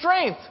the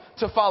strength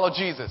to follow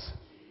Jesus.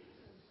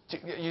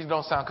 You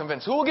don't sound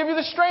convinced. Who will give you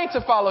the strength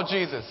to follow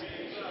Jesus?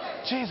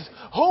 Jesus.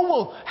 Who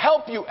will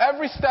help you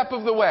every step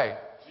of the way?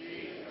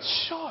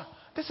 Jesus. Sure.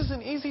 This is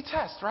an easy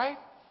test, right?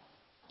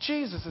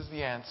 Jesus is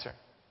the answer.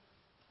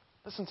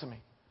 Listen to me.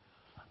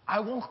 I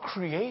won't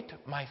create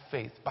my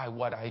faith by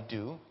what I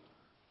do.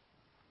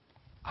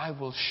 I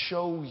will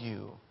show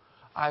you.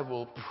 I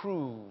will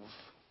prove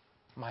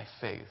my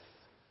faith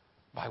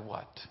by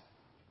what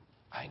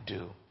I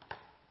do.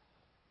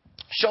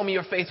 Show me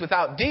your faith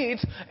without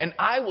deeds, and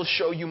I will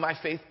show you my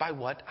faith by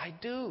what I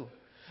do.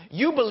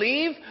 You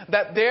believe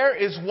that there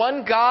is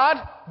one God?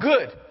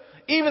 Good.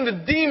 Even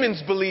the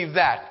demons believe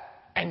that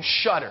and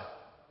shudder.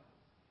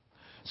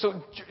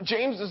 So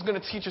James is going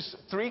to teach us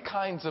 3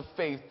 kinds of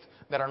faith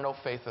that are no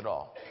faith at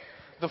all.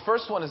 The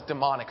first one is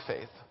demonic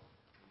faith.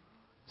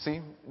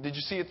 See? Did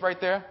you see it right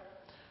there?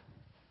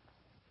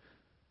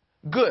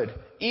 Good.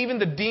 Even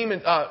the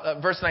demon,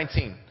 verse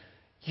 19.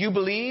 You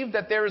believe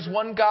that there is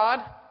one God?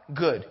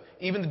 Good.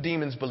 Even the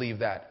demons believe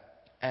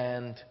that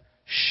and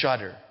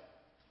shudder.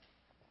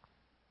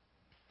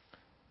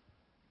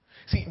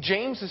 See,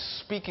 James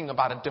is speaking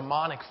about a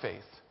demonic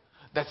faith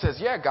that says,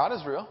 yeah, God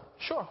is real.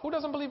 Sure. Who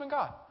doesn't believe in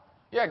God?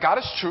 Yeah, God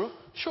is true.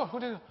 Sure. Who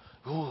doesn't?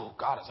 Ooh,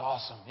 God is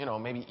awesome.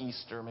 Maybe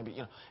Easter, maybe,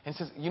 And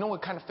says, you know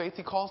what kind of faith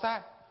he calls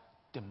that?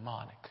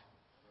 Demonic.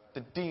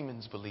 The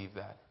demons believe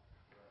that.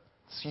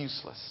 It's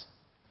useless.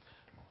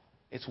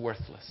 It's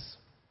worthless.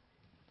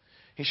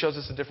 He shows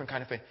us a different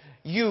kind of faith.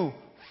 You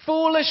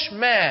foolish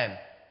man.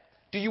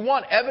 Do you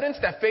want evidence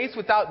that faith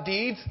without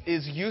deeds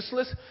is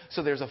useless?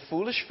 So there's a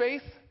foolish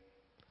faith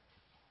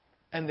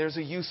and there's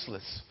a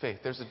useless faith.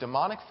 There's a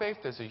demonic faith,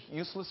 there's a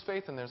useless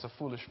faith, and there's a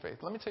foolish faith.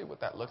 Let me tell you what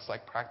that looks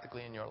like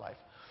practically in your life.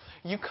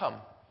 You come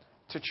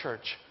to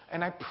church,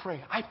 and I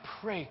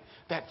pray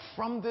that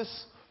from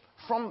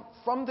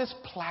this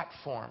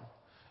platform,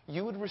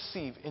 you would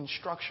receive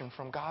instruction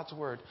from God's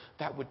Word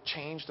that would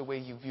change the way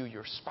you view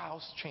your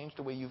spouse, change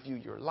the way you view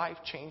your life,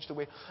 change the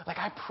way...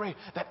 I pray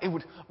that it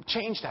would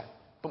change that.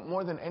 But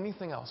more than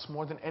anything else,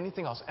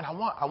 and I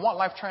want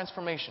life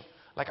transformation.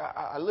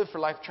 I live for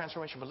life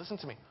transformation, but listen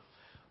to me.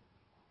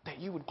 That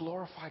you would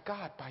glorify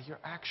God by your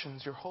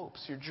actions, your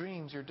hopes, your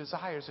dreams, your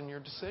desires, and your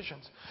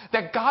decisions.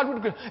 That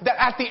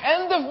at the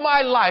end of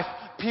my life,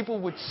 people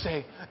would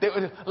say,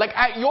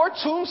 at your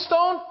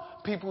tombstone,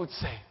 people would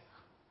say,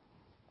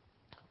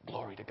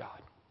 glory to God.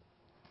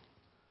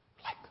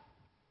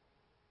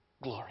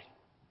 Glory.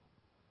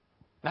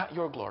 Not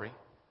your glory.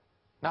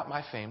 Not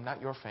my fame.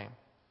 Not your fame.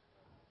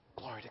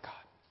 Glory to God.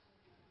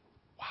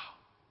 Wow.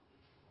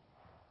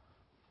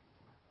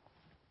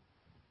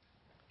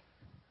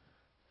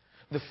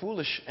 The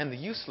foolish and the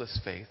useless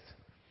faith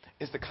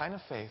is the kind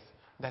of faith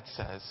that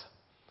says,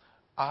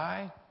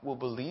 I will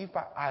believe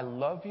I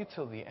love you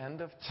till the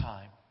end of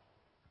time.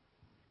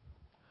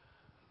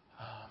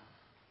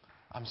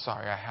 I'm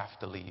sorry, I have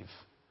to leave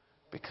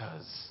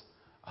because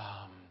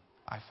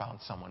I found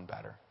someone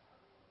better.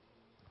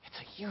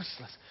 It's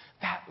useless.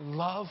 That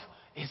love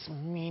is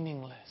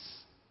meaningless.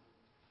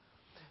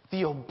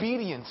 The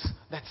obedience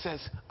that says,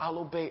 I'll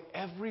obey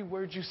every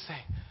word you say,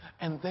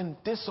 and then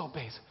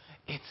disobeys,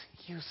 it's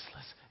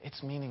useless.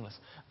 It's meaningless.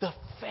 The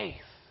faith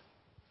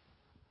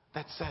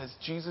that says,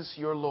 Jesus,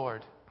 you're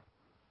Lord.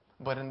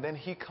 And then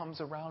he comes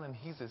around and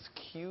he's as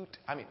cute.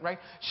 Right?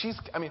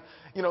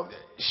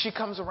 She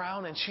comes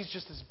around and she's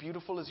just as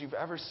beautiful as you've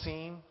ever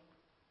seen.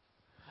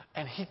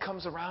 And he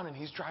comes around and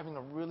he's driving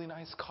a really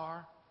nice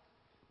car.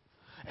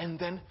 And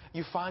then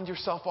you find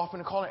yourself off in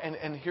a corner.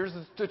 And here's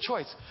the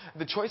choice.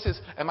 The choice is,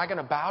 am I going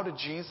to bow to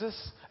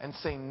Jesus and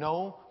say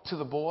no to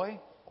the boy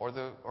or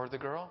the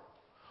girl?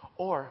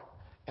 Or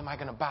am I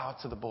going to bow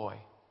to the boy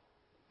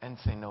and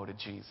say no to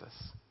Jesus?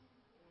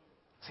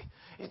 See,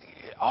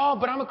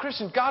 but I'm a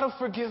Christian. God will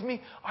forgive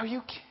me. Are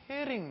you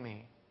kidding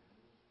me?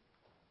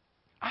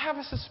 I have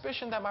a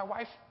suspicion that my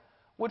wife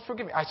would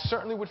forgive me. I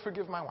certainly would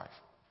forgive my wife.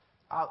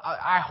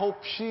 I hope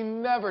she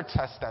never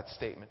tests that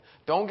statement.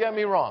 Don't get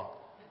me wrong.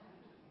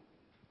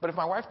 But if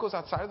my wife goes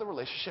outside of the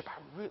relationship,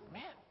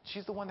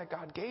 she's the one that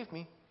God gave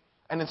me.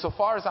 And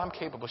insofar as I'm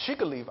capable, she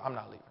could leave, I'm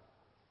not leaving.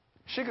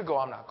 She could go,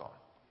 I'm not going.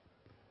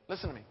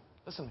 Listen to me.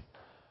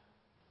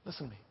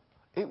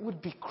 It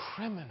would be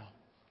criminal.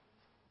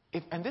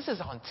 And this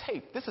is on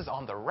tape. This is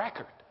on the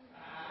record.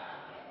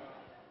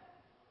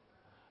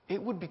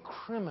 It would be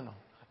criminal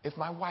if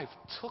my wife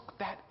took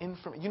that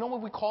information. You know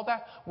what we call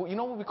that? You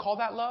know what we call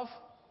that love?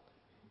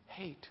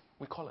 Hate.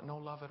 We call it no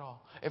love at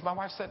all. If my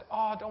wife said,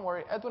 don't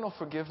worry, Edwin will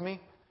forgive me.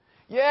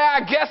 Yeah,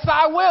 I guess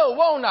I will,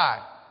 won't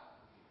I?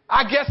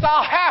 I guess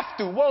I'll have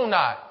to, won't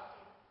I?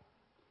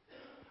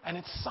 And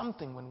it's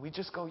something when we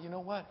just go, you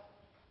know what?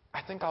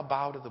 I think I'll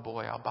bow to the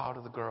boy. I'll bow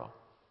to the girl.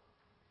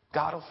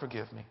 God will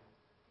forgive me.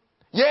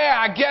 Yeah,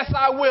 I guess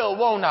I will,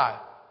 won't I?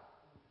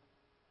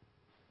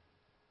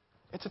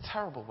 It's a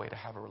terrible way to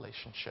have a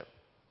relationship.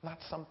 Not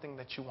something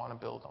that you want to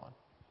build on.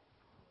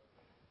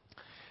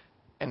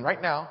 And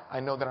right now, I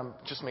know that I'm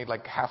just made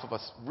half of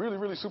us really,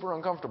 really super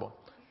uncomfortable.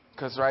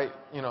 Because, right,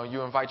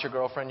 you invite your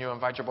girlfriend, you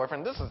invite your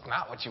boyfriend. This is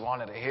not what you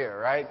wanted to hear,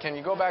 right? Can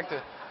you go back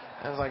to...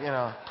 And it's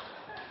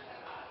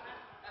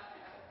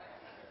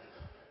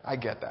I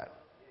get that.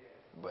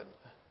 But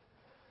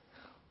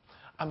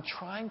I'm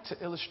trying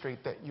to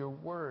illustrate that your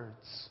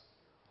words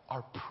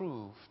are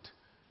proved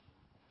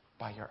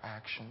by your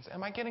actions.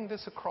 Am I getting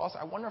this across?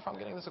 I wonder if I'm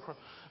getting this across.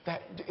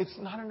 That it's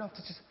not enough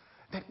to just...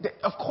 That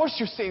of course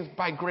you're saved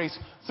by grace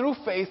through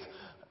faith,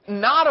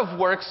 not of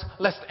works,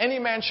 lest any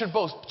man should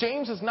boast.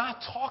 James is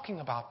not talking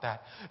about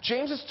that.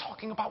 James is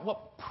talking about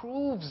what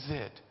proves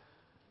it.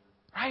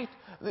 Right?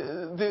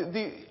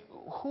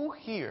 Who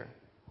here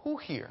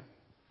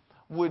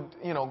would,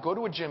 go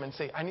to a gym and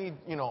say, I need,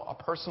 a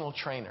personal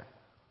trainer?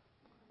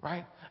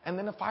 Right? And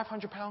then a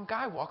 500-pound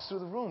guy walks through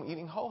the room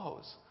eating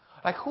ho-hos.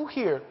 Like, who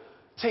here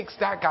takes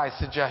that guy's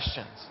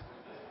suggestions?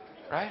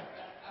 Right?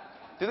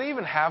 Do they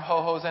even have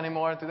ho-hos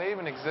anymore? Do they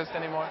even exist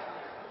anymore?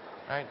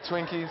 Right?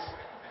 Twinkies?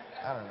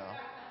 I don't know.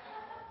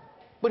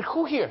 But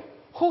who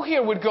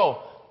here would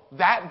go,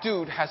 that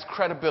dude has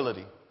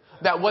credibility.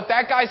 That what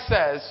that guy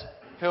says,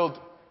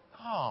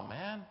 oh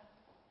man.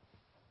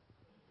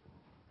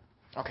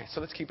 Okay,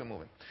 so let's keep it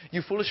moving.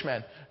 You foolish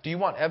man, do you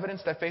want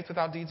evidence that faith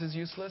without deeds is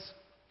useless?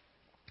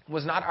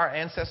 Was not our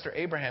ancestor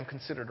Abraham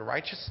considered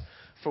righteous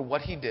for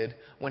what he did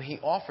when he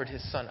offered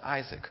his son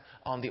Isaac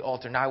on the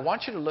altar? Now I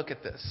want you to look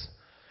at this,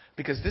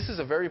 because this is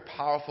a very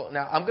powerful...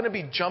 Now I'm going to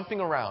be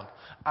jumping around.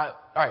 All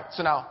right,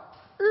 so now,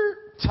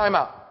 time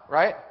out,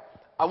 right?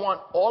 I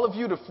want all of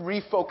you to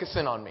refocus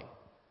in on me.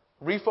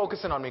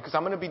 Refocus in on me, because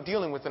I'm going to be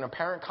dealing with an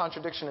apparent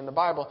contradiction in the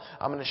Bible.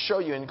 I'm going to show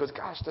you, and he goes,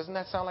 gosh, doesn't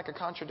that sound like a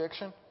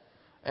contradiction?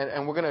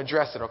 And we're going to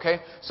address it, okay?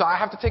 So I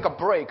have to take a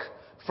break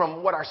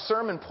from what our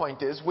sermon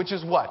point is, which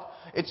is what?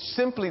 It's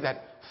simply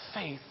that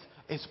faith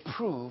is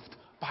proved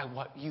by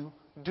what you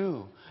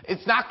do.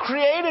 It's not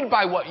created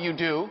by what you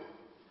do.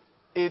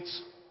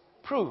 It's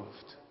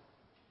proved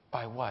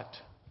by what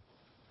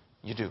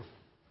you do.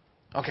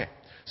 Okay,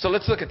 so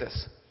let's look at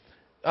this.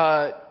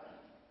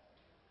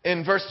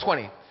 In verse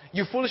 20,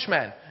 you foolish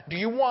man, do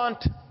you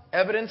want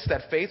evidence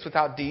that faith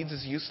without deeds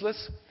is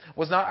useless?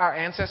 Was not our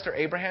ancestor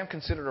Abraham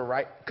considered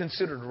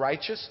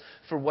righteous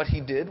for what he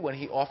did when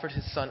he offered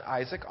his son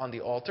Isaac on the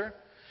altar?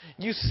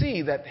 You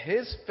see that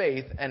his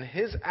faith and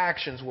his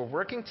actions were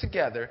working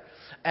together,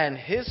 and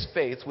his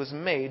faith was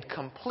made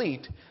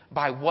complete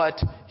by what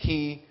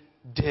he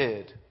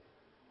did.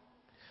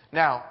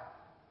 Now,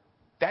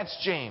 that's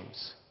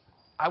James.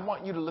 I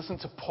want you to listen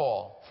to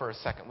Paul for a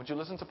second. Would you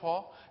listen to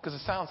Paul? Because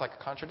it sounds like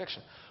a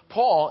contradiction.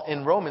 Paul,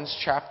 in Romans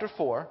chapter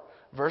 4,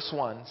 verse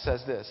 1,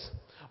 says this.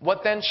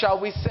 What then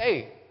shall we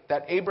say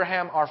that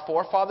Abraham our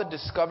forefather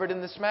discovered in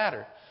this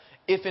matter?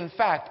 If in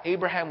fact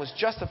Abraham was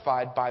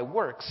justified by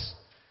works,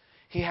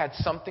 he had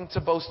something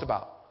to boast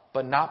about,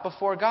 but not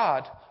before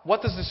God.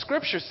 What does the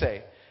scripture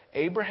say?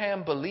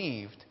 Abraham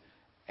believed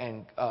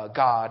and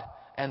God,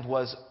 and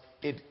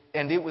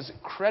it was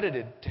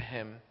credited to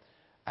him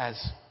as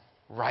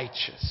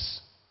righteous.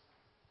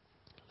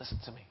 Listen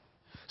to me.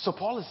 So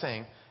Paul is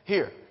saying,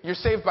 here, you're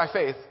saved by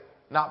faith,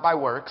 not by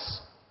works.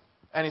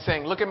 And he's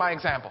saying, look at my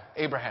example,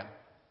 Abraham.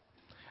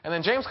 And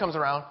then James comes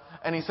around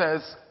and he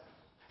says,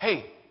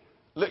 hey,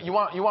 look, you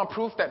want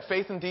proof that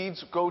faith and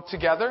deeds go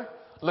together?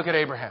 Look at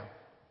Abraham.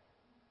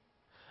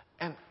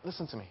 And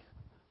listen to me.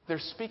 They're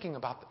speaking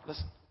about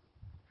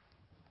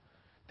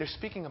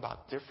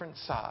different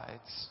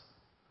sides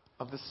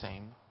of the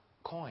same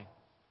coin.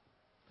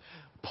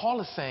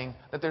 Paul is saying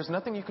that there's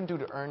nothing you can do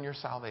to earn your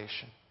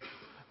salvation.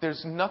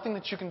 There's nothing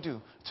that you can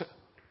do to...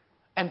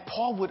 And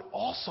Paul would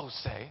also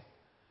say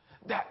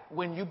that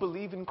when you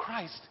believe in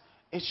Christ,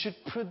 it should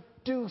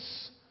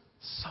produce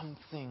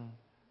something.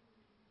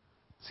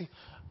 See,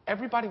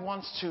 everybody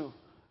wants to,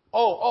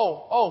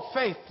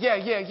 faith,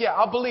 yeah,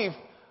 I'll believe.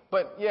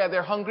 But yeah,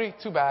 they're hungry,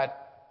 too bad.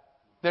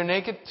 They're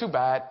naked, too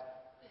bad.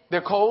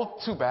 They're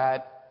cold, too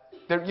bad.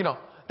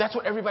 That's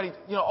what everybody,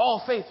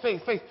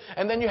 faith.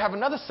 And then you have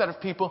another set of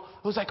people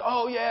who's like,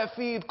 oh yeah,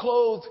 feed,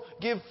 clothe,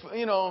 give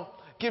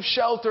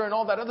shelter and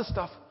all that other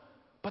stuff.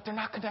 But they're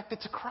not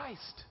connected to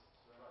Christ.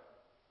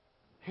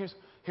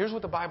 Here's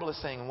what the Bible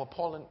is saying, and what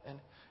Paul and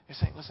is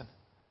saying. Listen,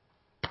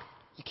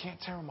 you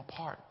can't tear them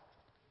apart.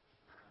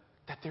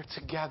 That they're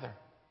together.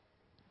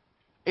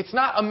 It's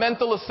not a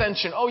mental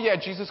ascension. Oh yeah,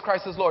 Jesus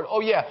Christ is Lord.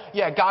 Oh yeah,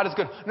 God is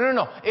good.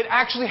 No. It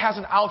actually has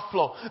an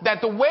outflow. That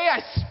the way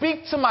I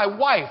speak to my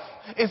wife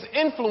is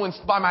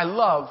influenced by my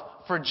love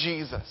for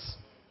Jesus.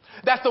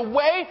 That the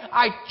way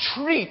I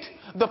treat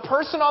the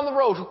person on the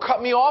road who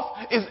cut me off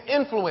is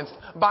influenced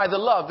by the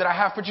love that I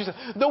have for Jesus.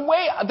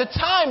 The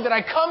time that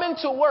I come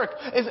into work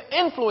is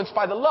influenced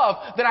by the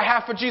love that I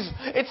have for Jesus.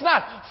 It's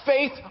not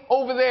faith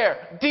over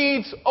there,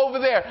 deeds over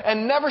there,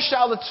 and never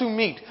shall the two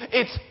meet.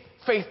 It's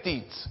faith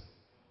deeds.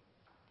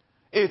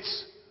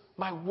 It's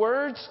my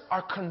words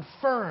are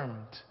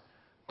confirmed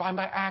by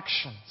my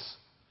actions.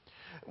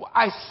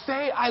 I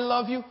say I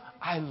love you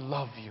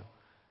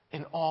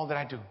in all that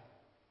I do.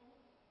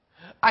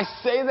 I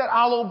say that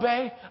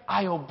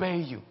I obey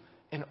you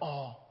in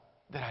all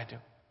that I do.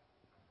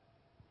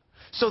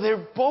 So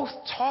they're both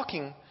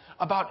talking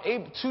about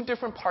two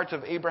different parts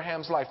of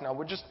Abraham's life. Now,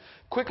 we're just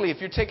quickly,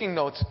 if you're taking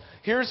notes,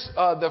 here's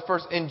the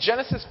first. In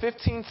Genesis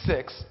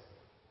 15:6,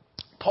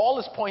 Paul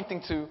is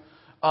pointing to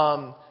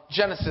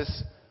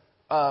Genesis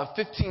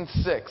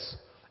 15:6,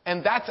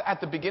 And that's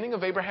at the beginning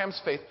of Abraham's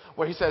faith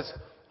where he says,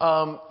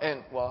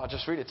 I'll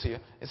just read it to you.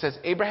 It says,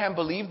 Abraham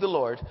believed the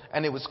Lord,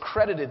 and it was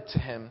credited to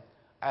him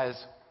as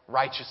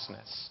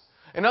righteousness.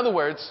 In other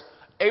words,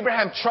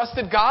 Abraham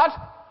trusted God,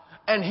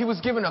 and he was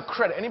given a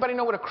credit. Anybody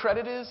know what a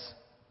credit is?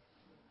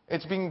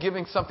 It's being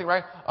giving something,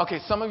 right? Okay,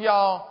 some of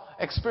y'all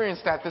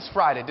experienced that this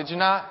Friday. Did you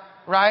not?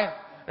 Right?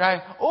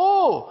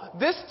 Oh,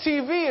 this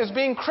TV is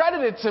being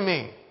credited to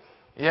me.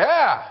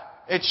 Yeah,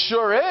 it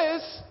sure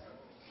is.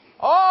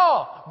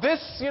 Oh, this,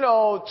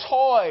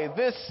 toy,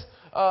 this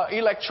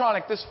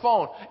electronic, this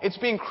phone, it's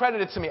being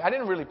credited to me. I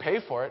didn't really pay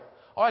for it.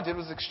 All I did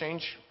was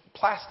exchange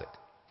plastic,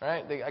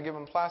 right? I give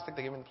him plastic,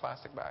 they give me the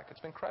plastic back.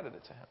 It's been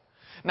credited to him.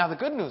 Now, the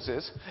good news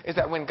is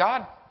that when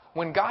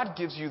God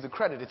gives you the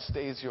credit, it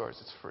stays yours.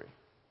 It's free.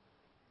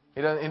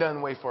 He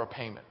doesn't wait for a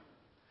payment.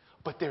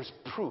 But there's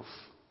proof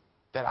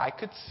that I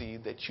could see,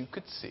 that you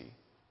could see,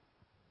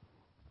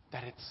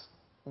 that it's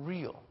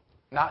real.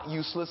 Not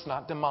useless,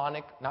 not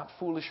demonic, not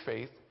foolish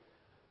faith.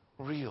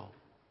 Real,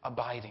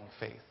 abiding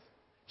faith.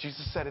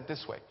 Jesus said it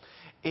this way.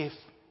 If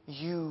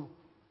you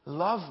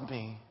love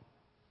me,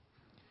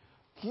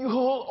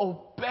 you'll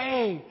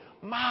obey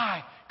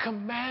my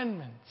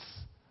commandments.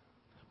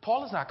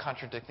 Paul is not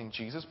contradicting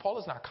Jesus. Paul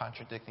is not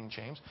contradicting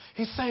James.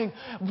 He's saying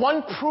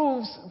one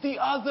proves the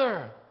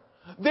other.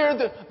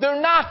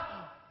 They're not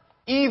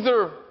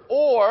either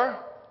or.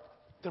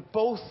 They're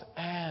both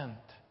and.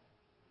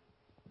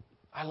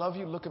 I love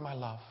you. Look at my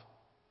love.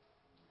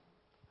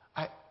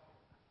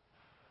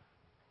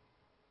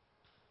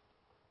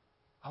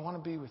 I want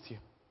to be with you.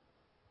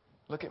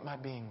 Look at my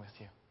being with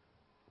you.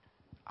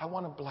 I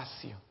want to bless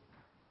you.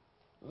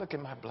 Look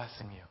at my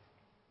blessing you.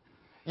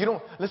 You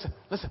don't, listen.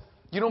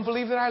 You don't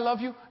believe that I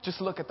love you?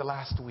 Just look at the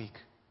last week.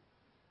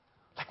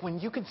 Like when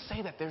you can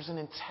say that there's an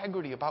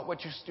integrity about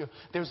what you do,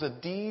 there's a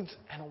deeds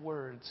and a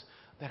words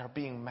that are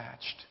being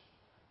matched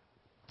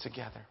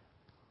together.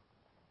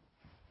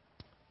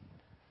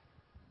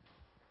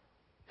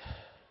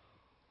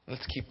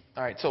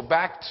 All right, so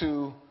back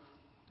to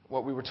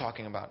what we were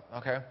talking about,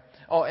 okay?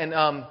 Oh, and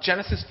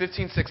Genesis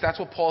 15:6, that's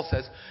what Paul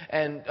says.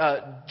 And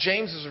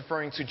James is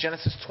referring to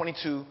Genesis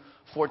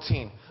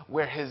 22:14,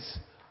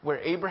 where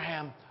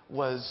Abraham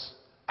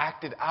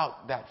acted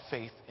out that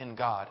faith in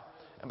God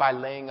by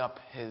laying up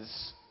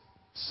his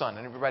son.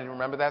 And everybody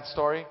remember that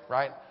story,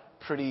 right?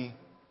 Pretty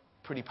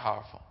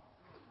powerful.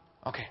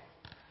 Okay.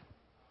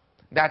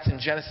 That's in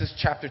Genesis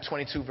chapter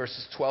 22,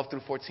 verses 12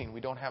 through 14. We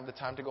don't have the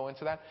time to go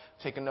into that.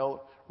 Take a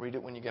note. Read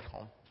it when you get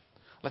home.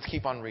 Let's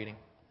keep on reading.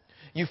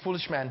 You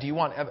foolish man, do you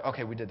want...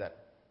 Okay, we did that.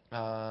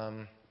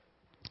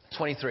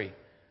 23.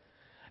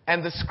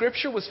 And the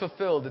scripture was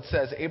fulfilled. It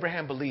says,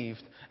 Abraham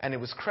believed, and it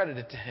was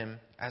credited to him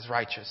as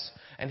righteous.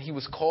 And he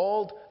was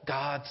called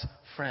God's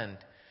friend.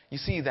 You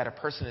see that a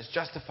person is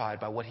justified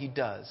by what he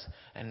does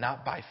and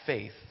not by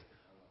faith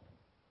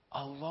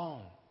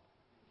alone.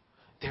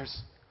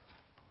 There's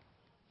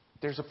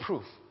a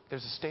proof.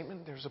 There's a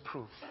statement. There's a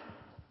proof.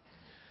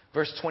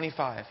 Verse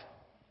 25.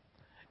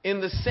 In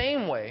the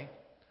same way,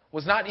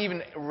 was not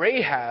even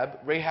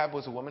Rahab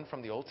was a woman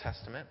from the Old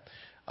Testament,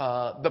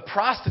 the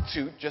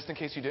prostitute, just in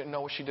case you didn't know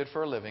what she did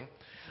for a living,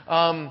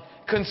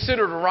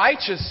 considered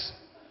righteous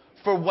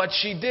for what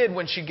she did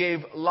when she gave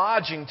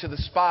lodging to the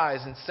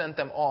spies and sent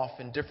them off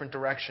in different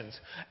directions.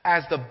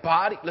 As the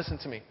body, listen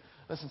to me.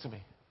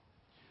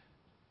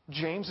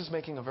 James is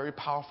making a very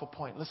powerful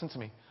point. Listen to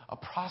me. A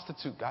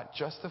prostitute got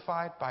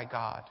justified by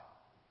God.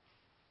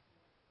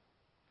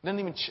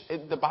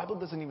 The Bible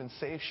doesn't even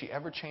say if she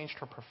ever changed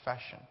her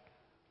profession.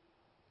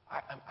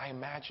 I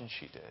imagine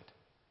she did.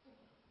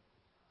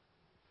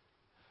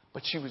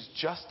 But she was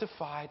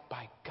justified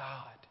by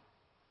God.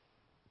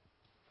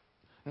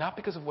 Not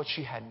because of what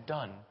she had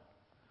done,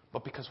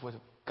 but because of what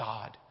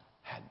God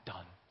had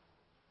done.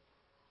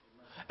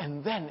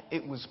 And then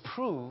it was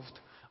proved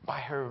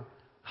by her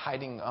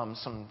hiding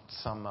some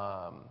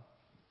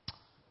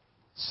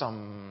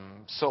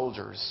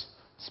soldiers,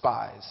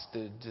 spies,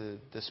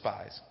 the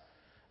spies,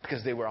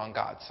 because they were on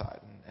God's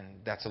side, and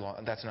that's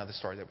another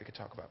story that we could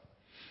talk about.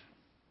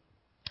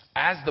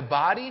 As the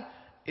body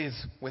is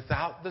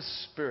without the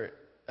spirit,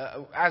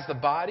 as the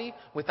body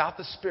without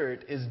the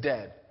spirit is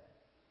dead.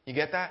 You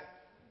get that?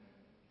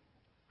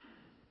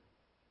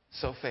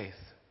 So faith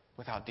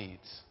without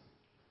deeds,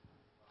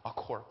 a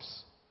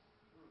corpse.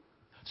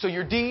 So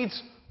your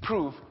deeds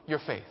prove your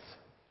faith.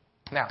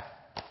 Now,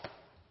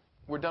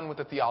 we're done with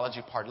the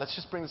theology part. Let's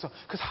just bring this up.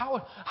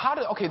 Because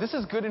okay, this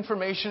is good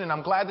information, and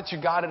I'm glad that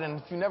you got it. And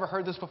if you never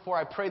heard this before,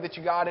 I pray that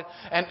you got it.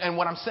 And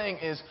what I'm saying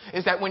is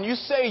that when you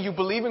say you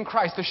believe in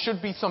Christ, there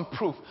should be some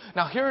proof.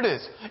 Now, here it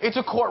is. It's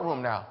a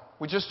courtroom now.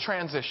 We just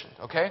transitioned,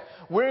 okay?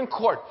 We're in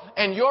court,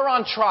 and you're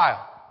on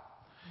trial.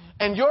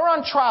 And you're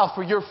on trial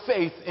for your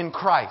faith in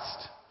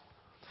Christ.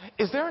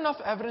 Is there enough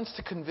evidence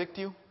to convict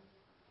you?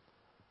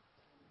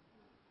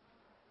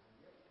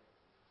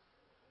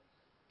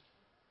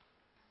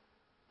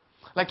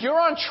 Like you're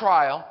on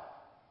trial,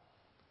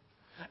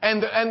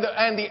 and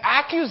the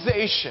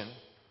accusation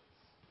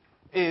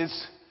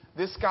is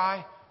this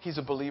guy, he's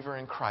a believer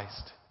in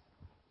Christ.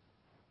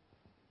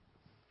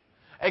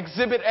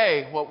 Exhibit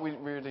A, well, we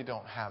really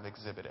don't have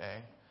Exhibit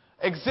A.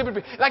 Exhibit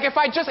B, like if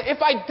I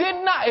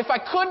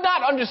could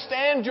not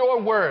understand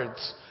your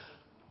words,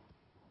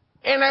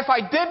 and if I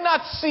did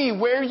not see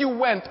where you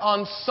went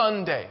on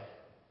Sunday,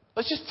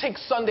 let's just take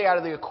Sunday out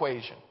of the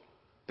equation,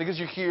 because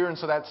you're here and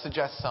so that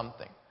suggests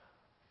something.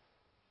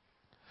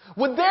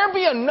 Would there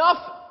be enough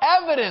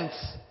evidence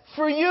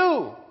for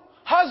you,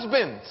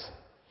 husbands?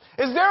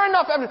 Is there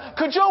enough evidence?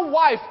 Could your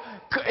wife,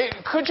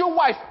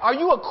 are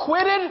you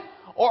acquitted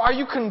or are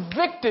you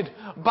convicted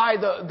by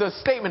the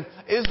statement,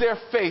 is there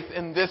faith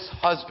in this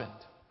husband?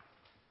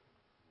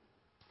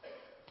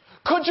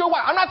 Could your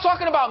wife, I'm not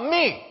talking about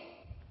me.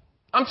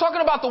 I'm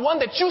talking about the one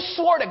that you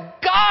swore to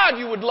God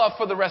you would love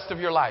for the rest of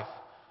your life.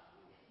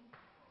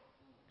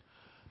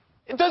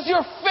 Does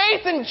your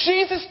faith in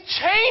Jesus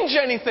change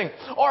anything?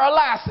 Or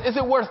alas, is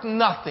it worth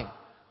nothing?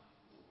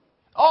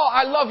 Oh,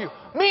 I love you.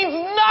 Means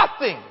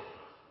nothing.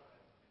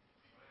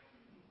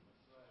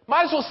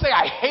 Might as well say,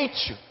 I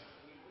hate you.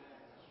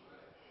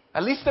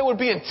 At least there would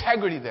be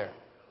integrity there.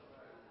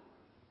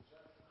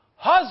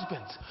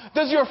 Husbands,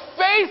 does your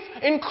faith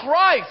in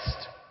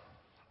Christ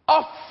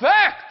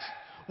affect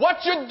what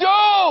you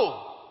do?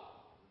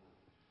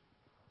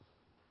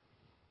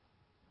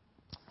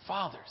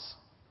 Fathers,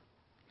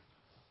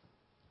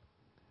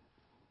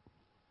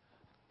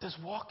 does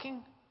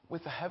walking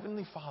with a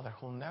heavenly Father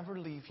who'll never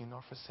leave you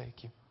nor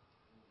forsake you,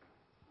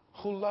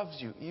 who loves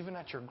you even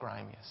at your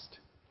grimiest,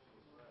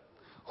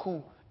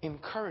 who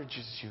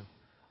encourages you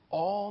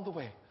all the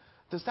way,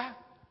 does that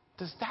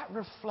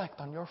reflect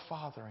on your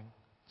fathering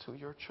to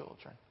your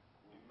children?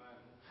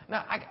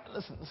 Now,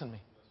 listen to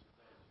me.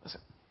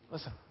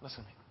 Listen to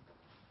me.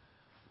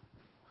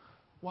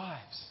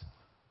 Wives,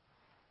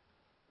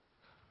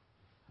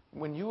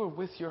 when you were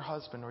with your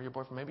husband or your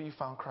boyfriend, maybe you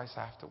found Christ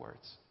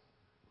afterwards.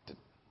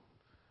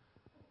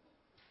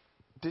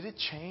 Did it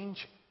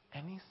change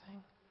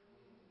anything?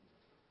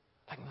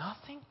 Like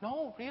nothing?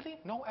 No, really?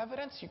 No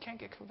evidence? You can't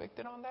get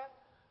convicted on that?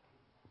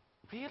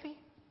 Really?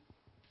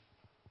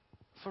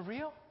 For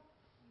real?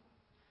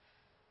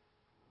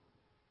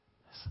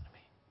 Listen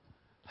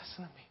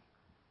to me.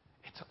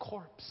 It's a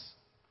corpse.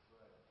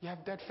 You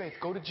have dead faith.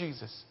 Go to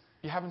Jesus.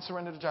 You haven't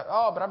surrendered to God.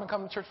 Oh, but I've been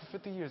coming to church for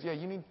 50 years. Yeah,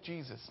 you need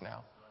Jesus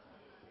now.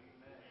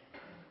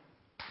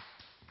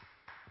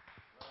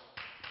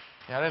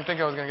 Yeah, I didn't think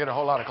I was going to get a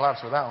whole lot of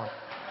claps for that one.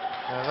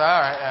 All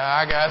right, yeah,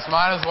 I guess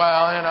might as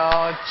well,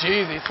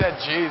 Jesus. He said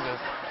Jesus.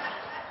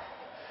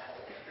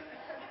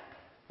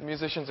 The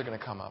musicians are going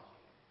to come up.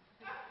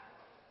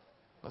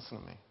 Listen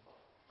to me.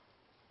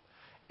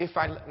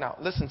 Now,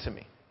 listen to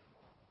me.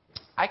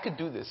 I could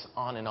do this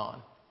on and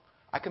on.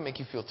 I could make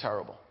you feel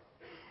terrible.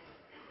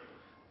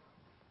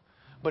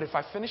 But if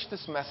I finish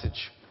this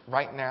message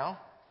right now,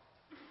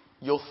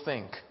 you'll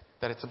think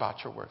that it's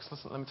about your works.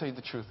 Listen, let me tell you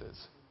the truth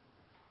is.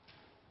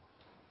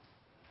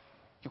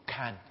 You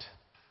can't.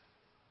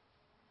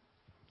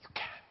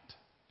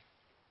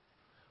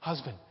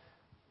 Husband,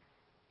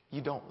 you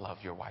don't love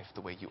your wife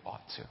the way you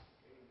ought to.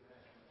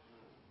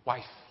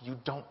 Wife, you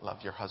don't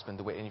love your husband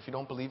the way, and if you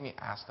don't believe me,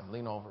 ask them.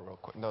 Lean over real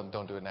quick. No,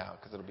 don't do it now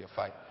because it'll be a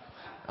fight.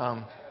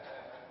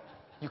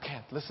 You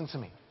can't. Listen to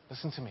me.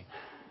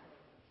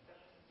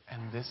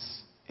 And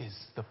this is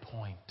the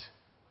point.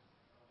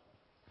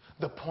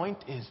 The point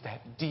is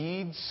that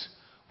deeds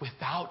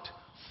without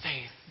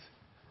faith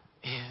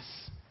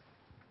is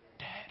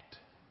dead.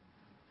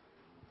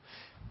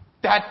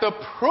 That the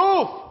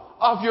proof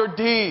of your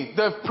deed,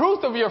 the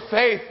proof of your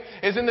faith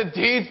is in the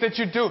deeds that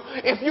you do.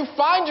 If you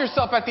find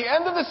yourself at the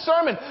end of the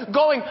sermon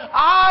going,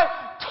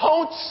 I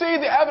don't see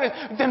the evidence,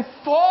 then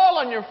fall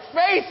on your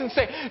face and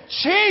say,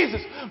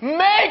 Jesus,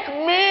 make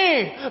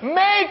me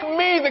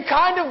the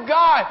kind of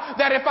guy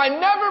that if I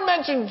never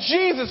mentioned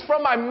Jesus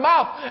from my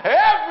mouth,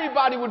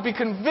 everybody would be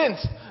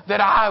convinced that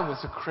I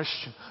was a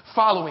Christian,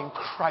 following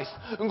Christ,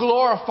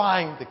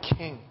 glorifying the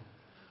King.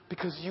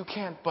 Because you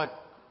can't, but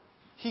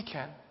He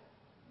can.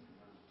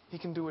 He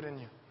can do it in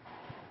you.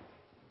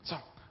 So,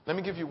 let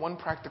me give you one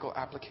practical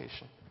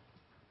application.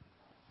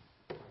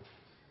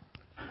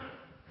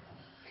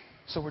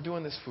 So we're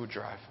doing this food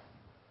drive.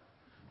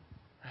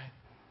 Right?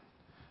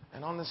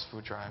 And on this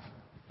food drive,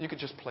 you could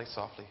just play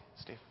softly,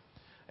 Steve.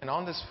 And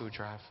on this food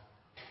drive,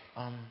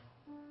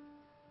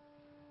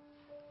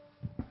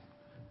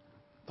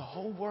 the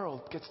whole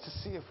world gets to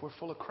see if we're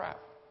full of crap.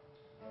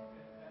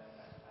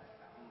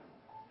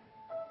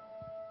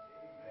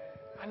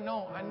 I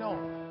know,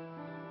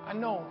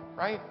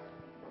 right?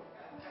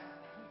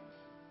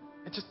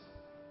 It just,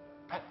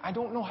 I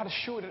don't know how to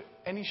show it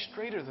any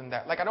straighter than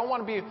that. Like, I don't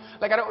want to be,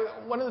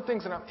 one of the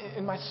things that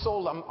in my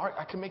soul,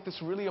 I can make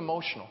this really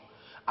emotional.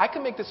 I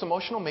can make this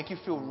emotional, make you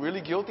feel really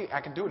guilty.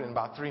 I can do it in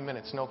about 3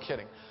 minutes, no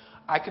kidding.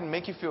 I can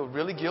make you feel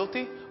really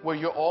guilty where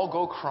you all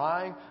go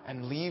crying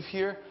and leave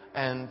here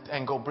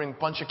and go bring a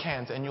bunch of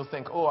cans and you'll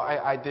think, oh,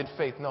 I did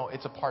faith. No,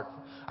 it's apart.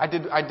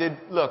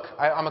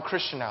 I'm a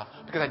Christian now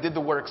because I did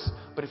the works.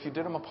 But if you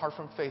did them apart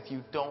from faith,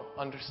 you don't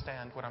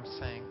understand what I'm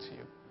saying to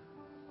you.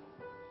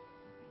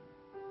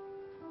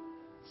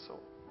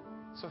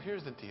 So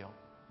here's the deal.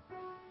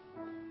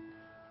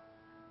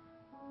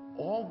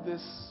 all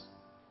this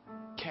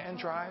can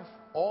drive,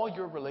 all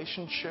your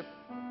relationship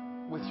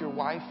with your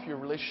wife, your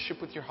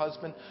relationship with your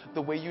husband,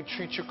 the way you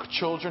treat your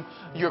children,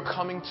 you're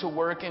coming to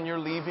work and you're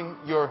leaving,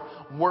 you're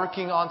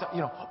working on,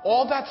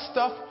 all that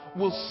stuff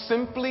will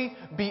simply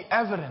be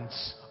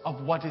evidence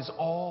of what is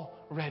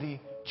already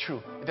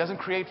true. It doesn't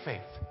create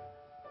faith.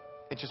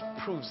 It just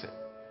proves it.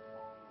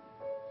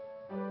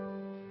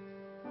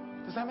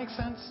 Does that make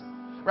sense?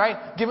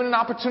 Right? Given an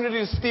opportunity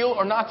to steal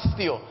or not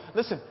steal.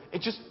 Listen,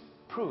 it just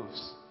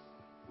proves.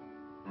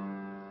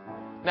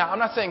 Now, I'm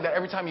not saying that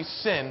every time you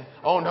sin,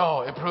 oh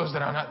no, it proves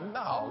that I'm not.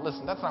 No,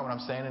 listen, that's not what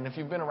I'm saying. And if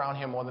you've been around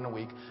here more than a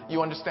week,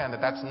 you understand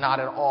that that's not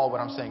at all what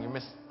I'm saying. You're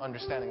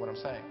misunderstanding what I'm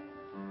saying.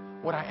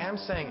 What I am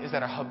saying is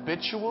that a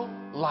habitual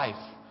life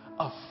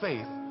of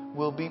faith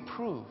will be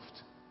proved.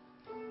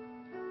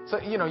 So,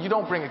 you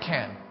don't bring a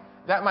can.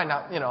 That might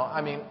not,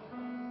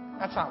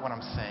 that's not what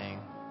I'm saying.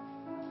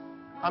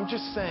 I'm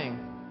just saying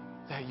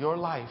that your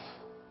life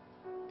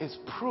is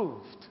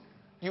proved.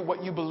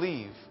 What you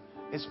believe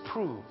is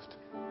proved.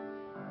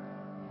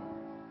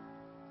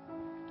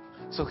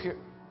 So here,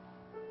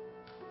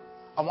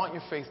 I want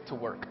your faith to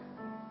work.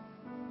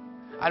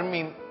 I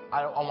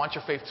want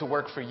your faith to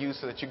work for you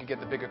so that you could get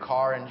the bigger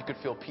car and you could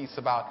feel peace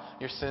about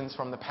your sins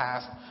from the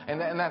past. And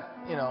that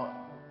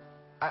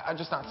I'm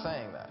just not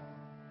saying that.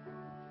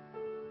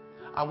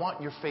 I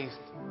want your faith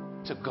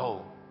to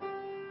go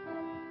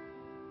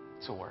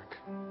to work.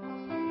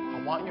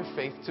 I want your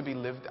faith to be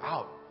lived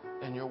out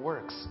in your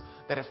works.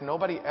 That if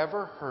nobody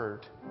ever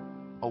heard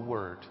a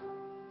word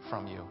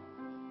from you,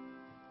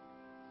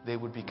 they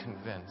would be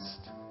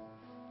convinced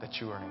that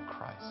you are in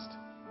Christ.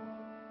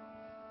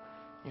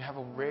 You have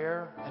a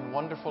rare and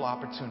wonderful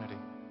opportunity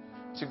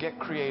to get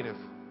creative,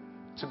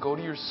 to go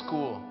to your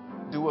school,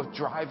 do a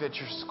drive at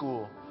your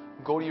school,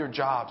 go to your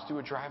jobs, do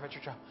a drive at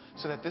your job,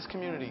 so that this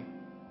community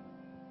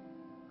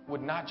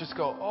would not just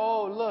go,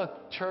 oh,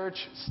 look,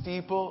 church,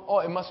 steeple, oh,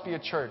 it must be a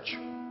church.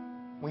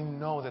 We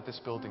know that this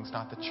building's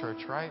not the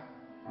church, right?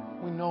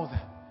 We know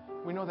that.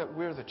 We know that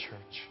we're the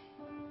church.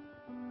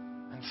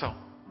 And so,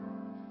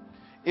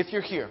 if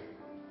you're here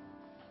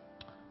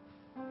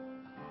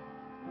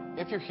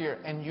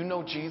and you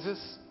know Jesus,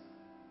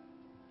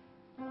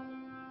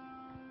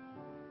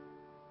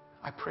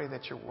 I pray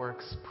that your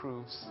works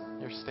proves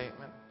your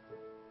statement.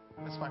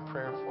 That's my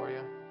prayer for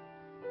you.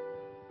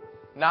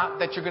 Not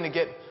that you're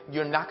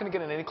not going to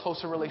get in any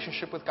closer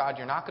relationship with God.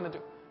 You're not going to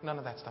do none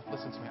of that stuff.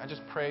 Listen to me. I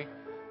just pray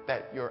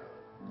that your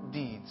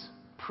deeds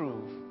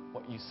prove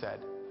what you said.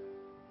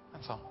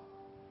 That's all.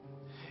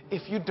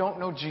 If you don't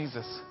know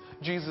Jesus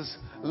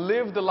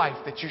lived the life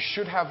that you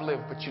should have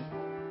lived, but you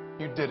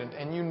didn't,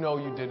 and you know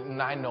you didn't,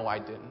 and I know I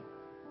didn't.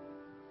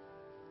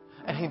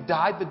 And He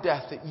died the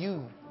death that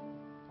you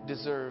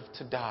deserve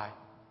to die,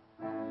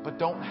 but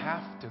don't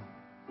have to.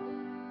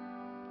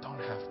 Don't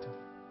have to.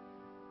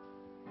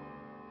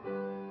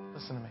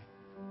 Listen to me.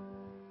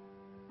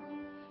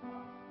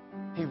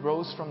 He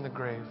rose from the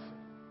grave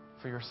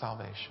for your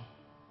salvation.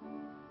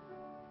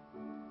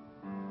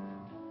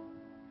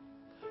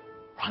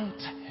 Run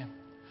to Him.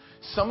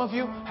 Some of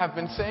you have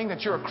been saying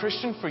that you're a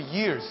Christian for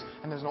years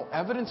and there's no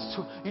evidence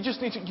to. You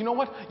just need to. You know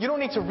what? You don't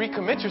need to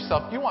recommit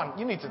yourself. You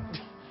need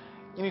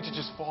to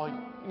just fall.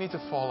 You need to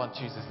fall at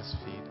Jesus'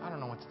 feet. I don't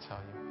know what to tell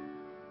you.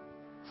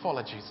 Fall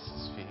at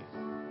Jesus' feet.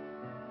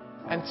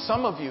 And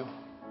some of you,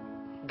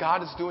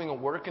 God is doing a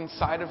work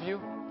inside of you,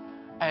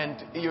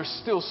 and you're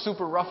still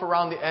super rough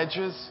around the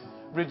edges.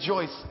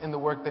 Rejoice in the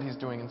work that He's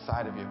doing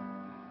inside of you.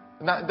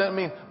 Doesn't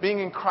mean being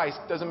in Christ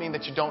doesn't mean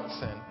that you don't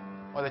sin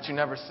or that you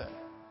never sin.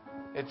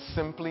 It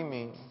simply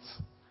means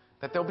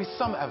that there'll be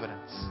some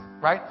evidence,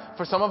 right?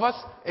 For some of us,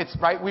 it's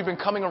right. We've been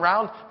coming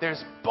around.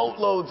 There's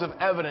boatloads of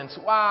evidence.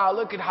 Wow,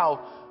 look at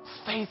how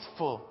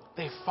faithful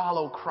they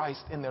follow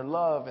Christ in their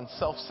love and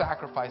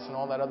self-sacrifice and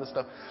all that other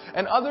stuff.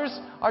 And others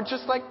are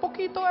just like,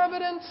 poquito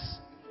evidence.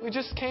 We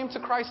just came to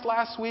Christ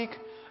last week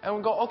and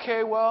we go,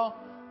 okay, well,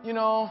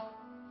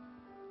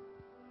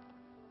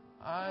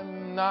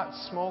 I'm not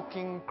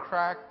smoking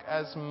crack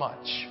as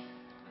much,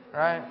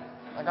 right?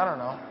 Like, I don't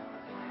know.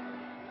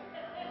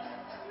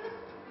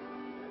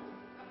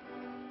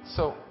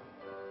 So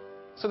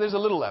there's a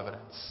little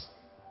evidence.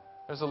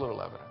 There's a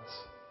little evidence.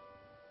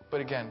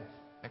 But again,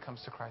 it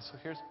comes to Christ.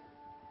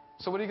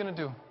 So what are you going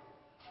to do?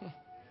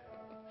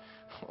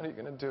 What are you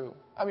going to do?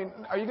 I mean,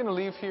 are you going to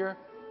leave here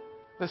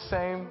the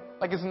same?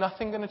 Like, is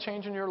nothing going to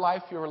change in your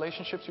life, your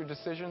relationships, your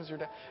decisions?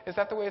 Is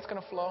that the way it's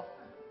going to flow?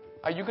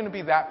 Are you going to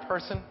be that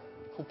person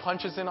who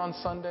punches in on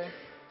Sunday?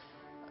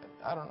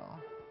 I don't know.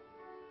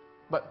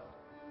 But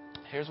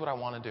here's what I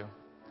want to do.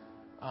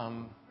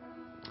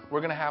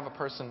 We're going to have a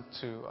person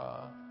to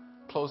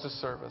close the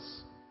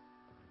service.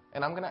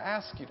 And I'm going to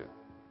ask you to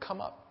come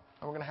up.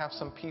 And we're going to have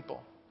some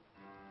people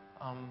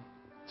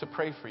to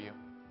pray for you.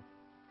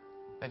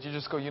 That you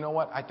just go, you know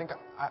what? I think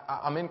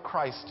I'm in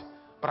Christ,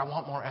 but I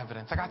want more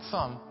evidence. I got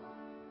some.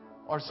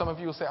 Or some of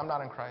you will say, I'm not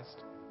in Christ.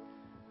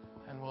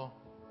 And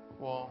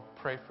we'll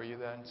pray for you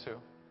then too.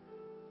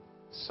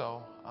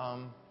 So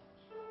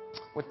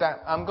with that,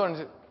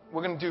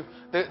 we're going to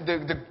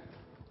do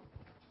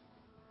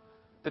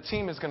the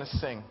team is going to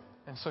sing.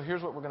 And so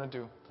here's what we're going to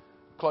do.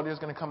 Claudia's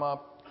going to come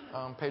up.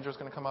 Pedro's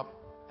going to come up.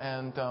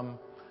 And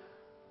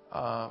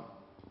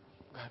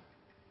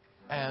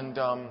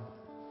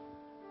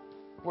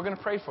we're going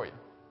to pray for you.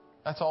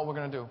 That's all we're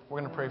going to do. We're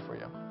going to pray for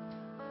you.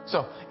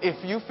 So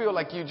if you feel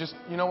like you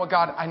know what,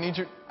 God, I need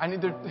to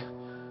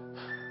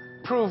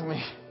prove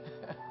me.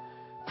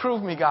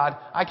 Prove me, God.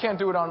 I can't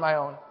do it on my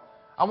own.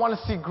 I want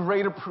to see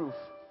greater proof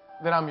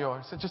that I'm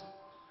yours.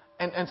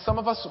 And some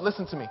of us,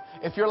 listen to me.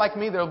 If you're like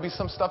me, there will be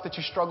some stuff that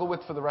you struggle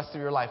with for the rest of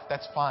your life.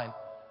 That's fine.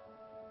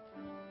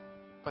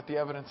 But the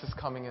evidence is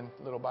coming in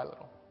little by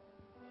little.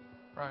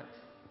 Right?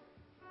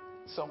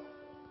 So,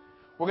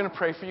 we're going to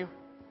pray for you.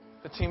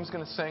 The team's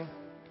going to sing.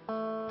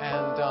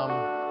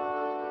 And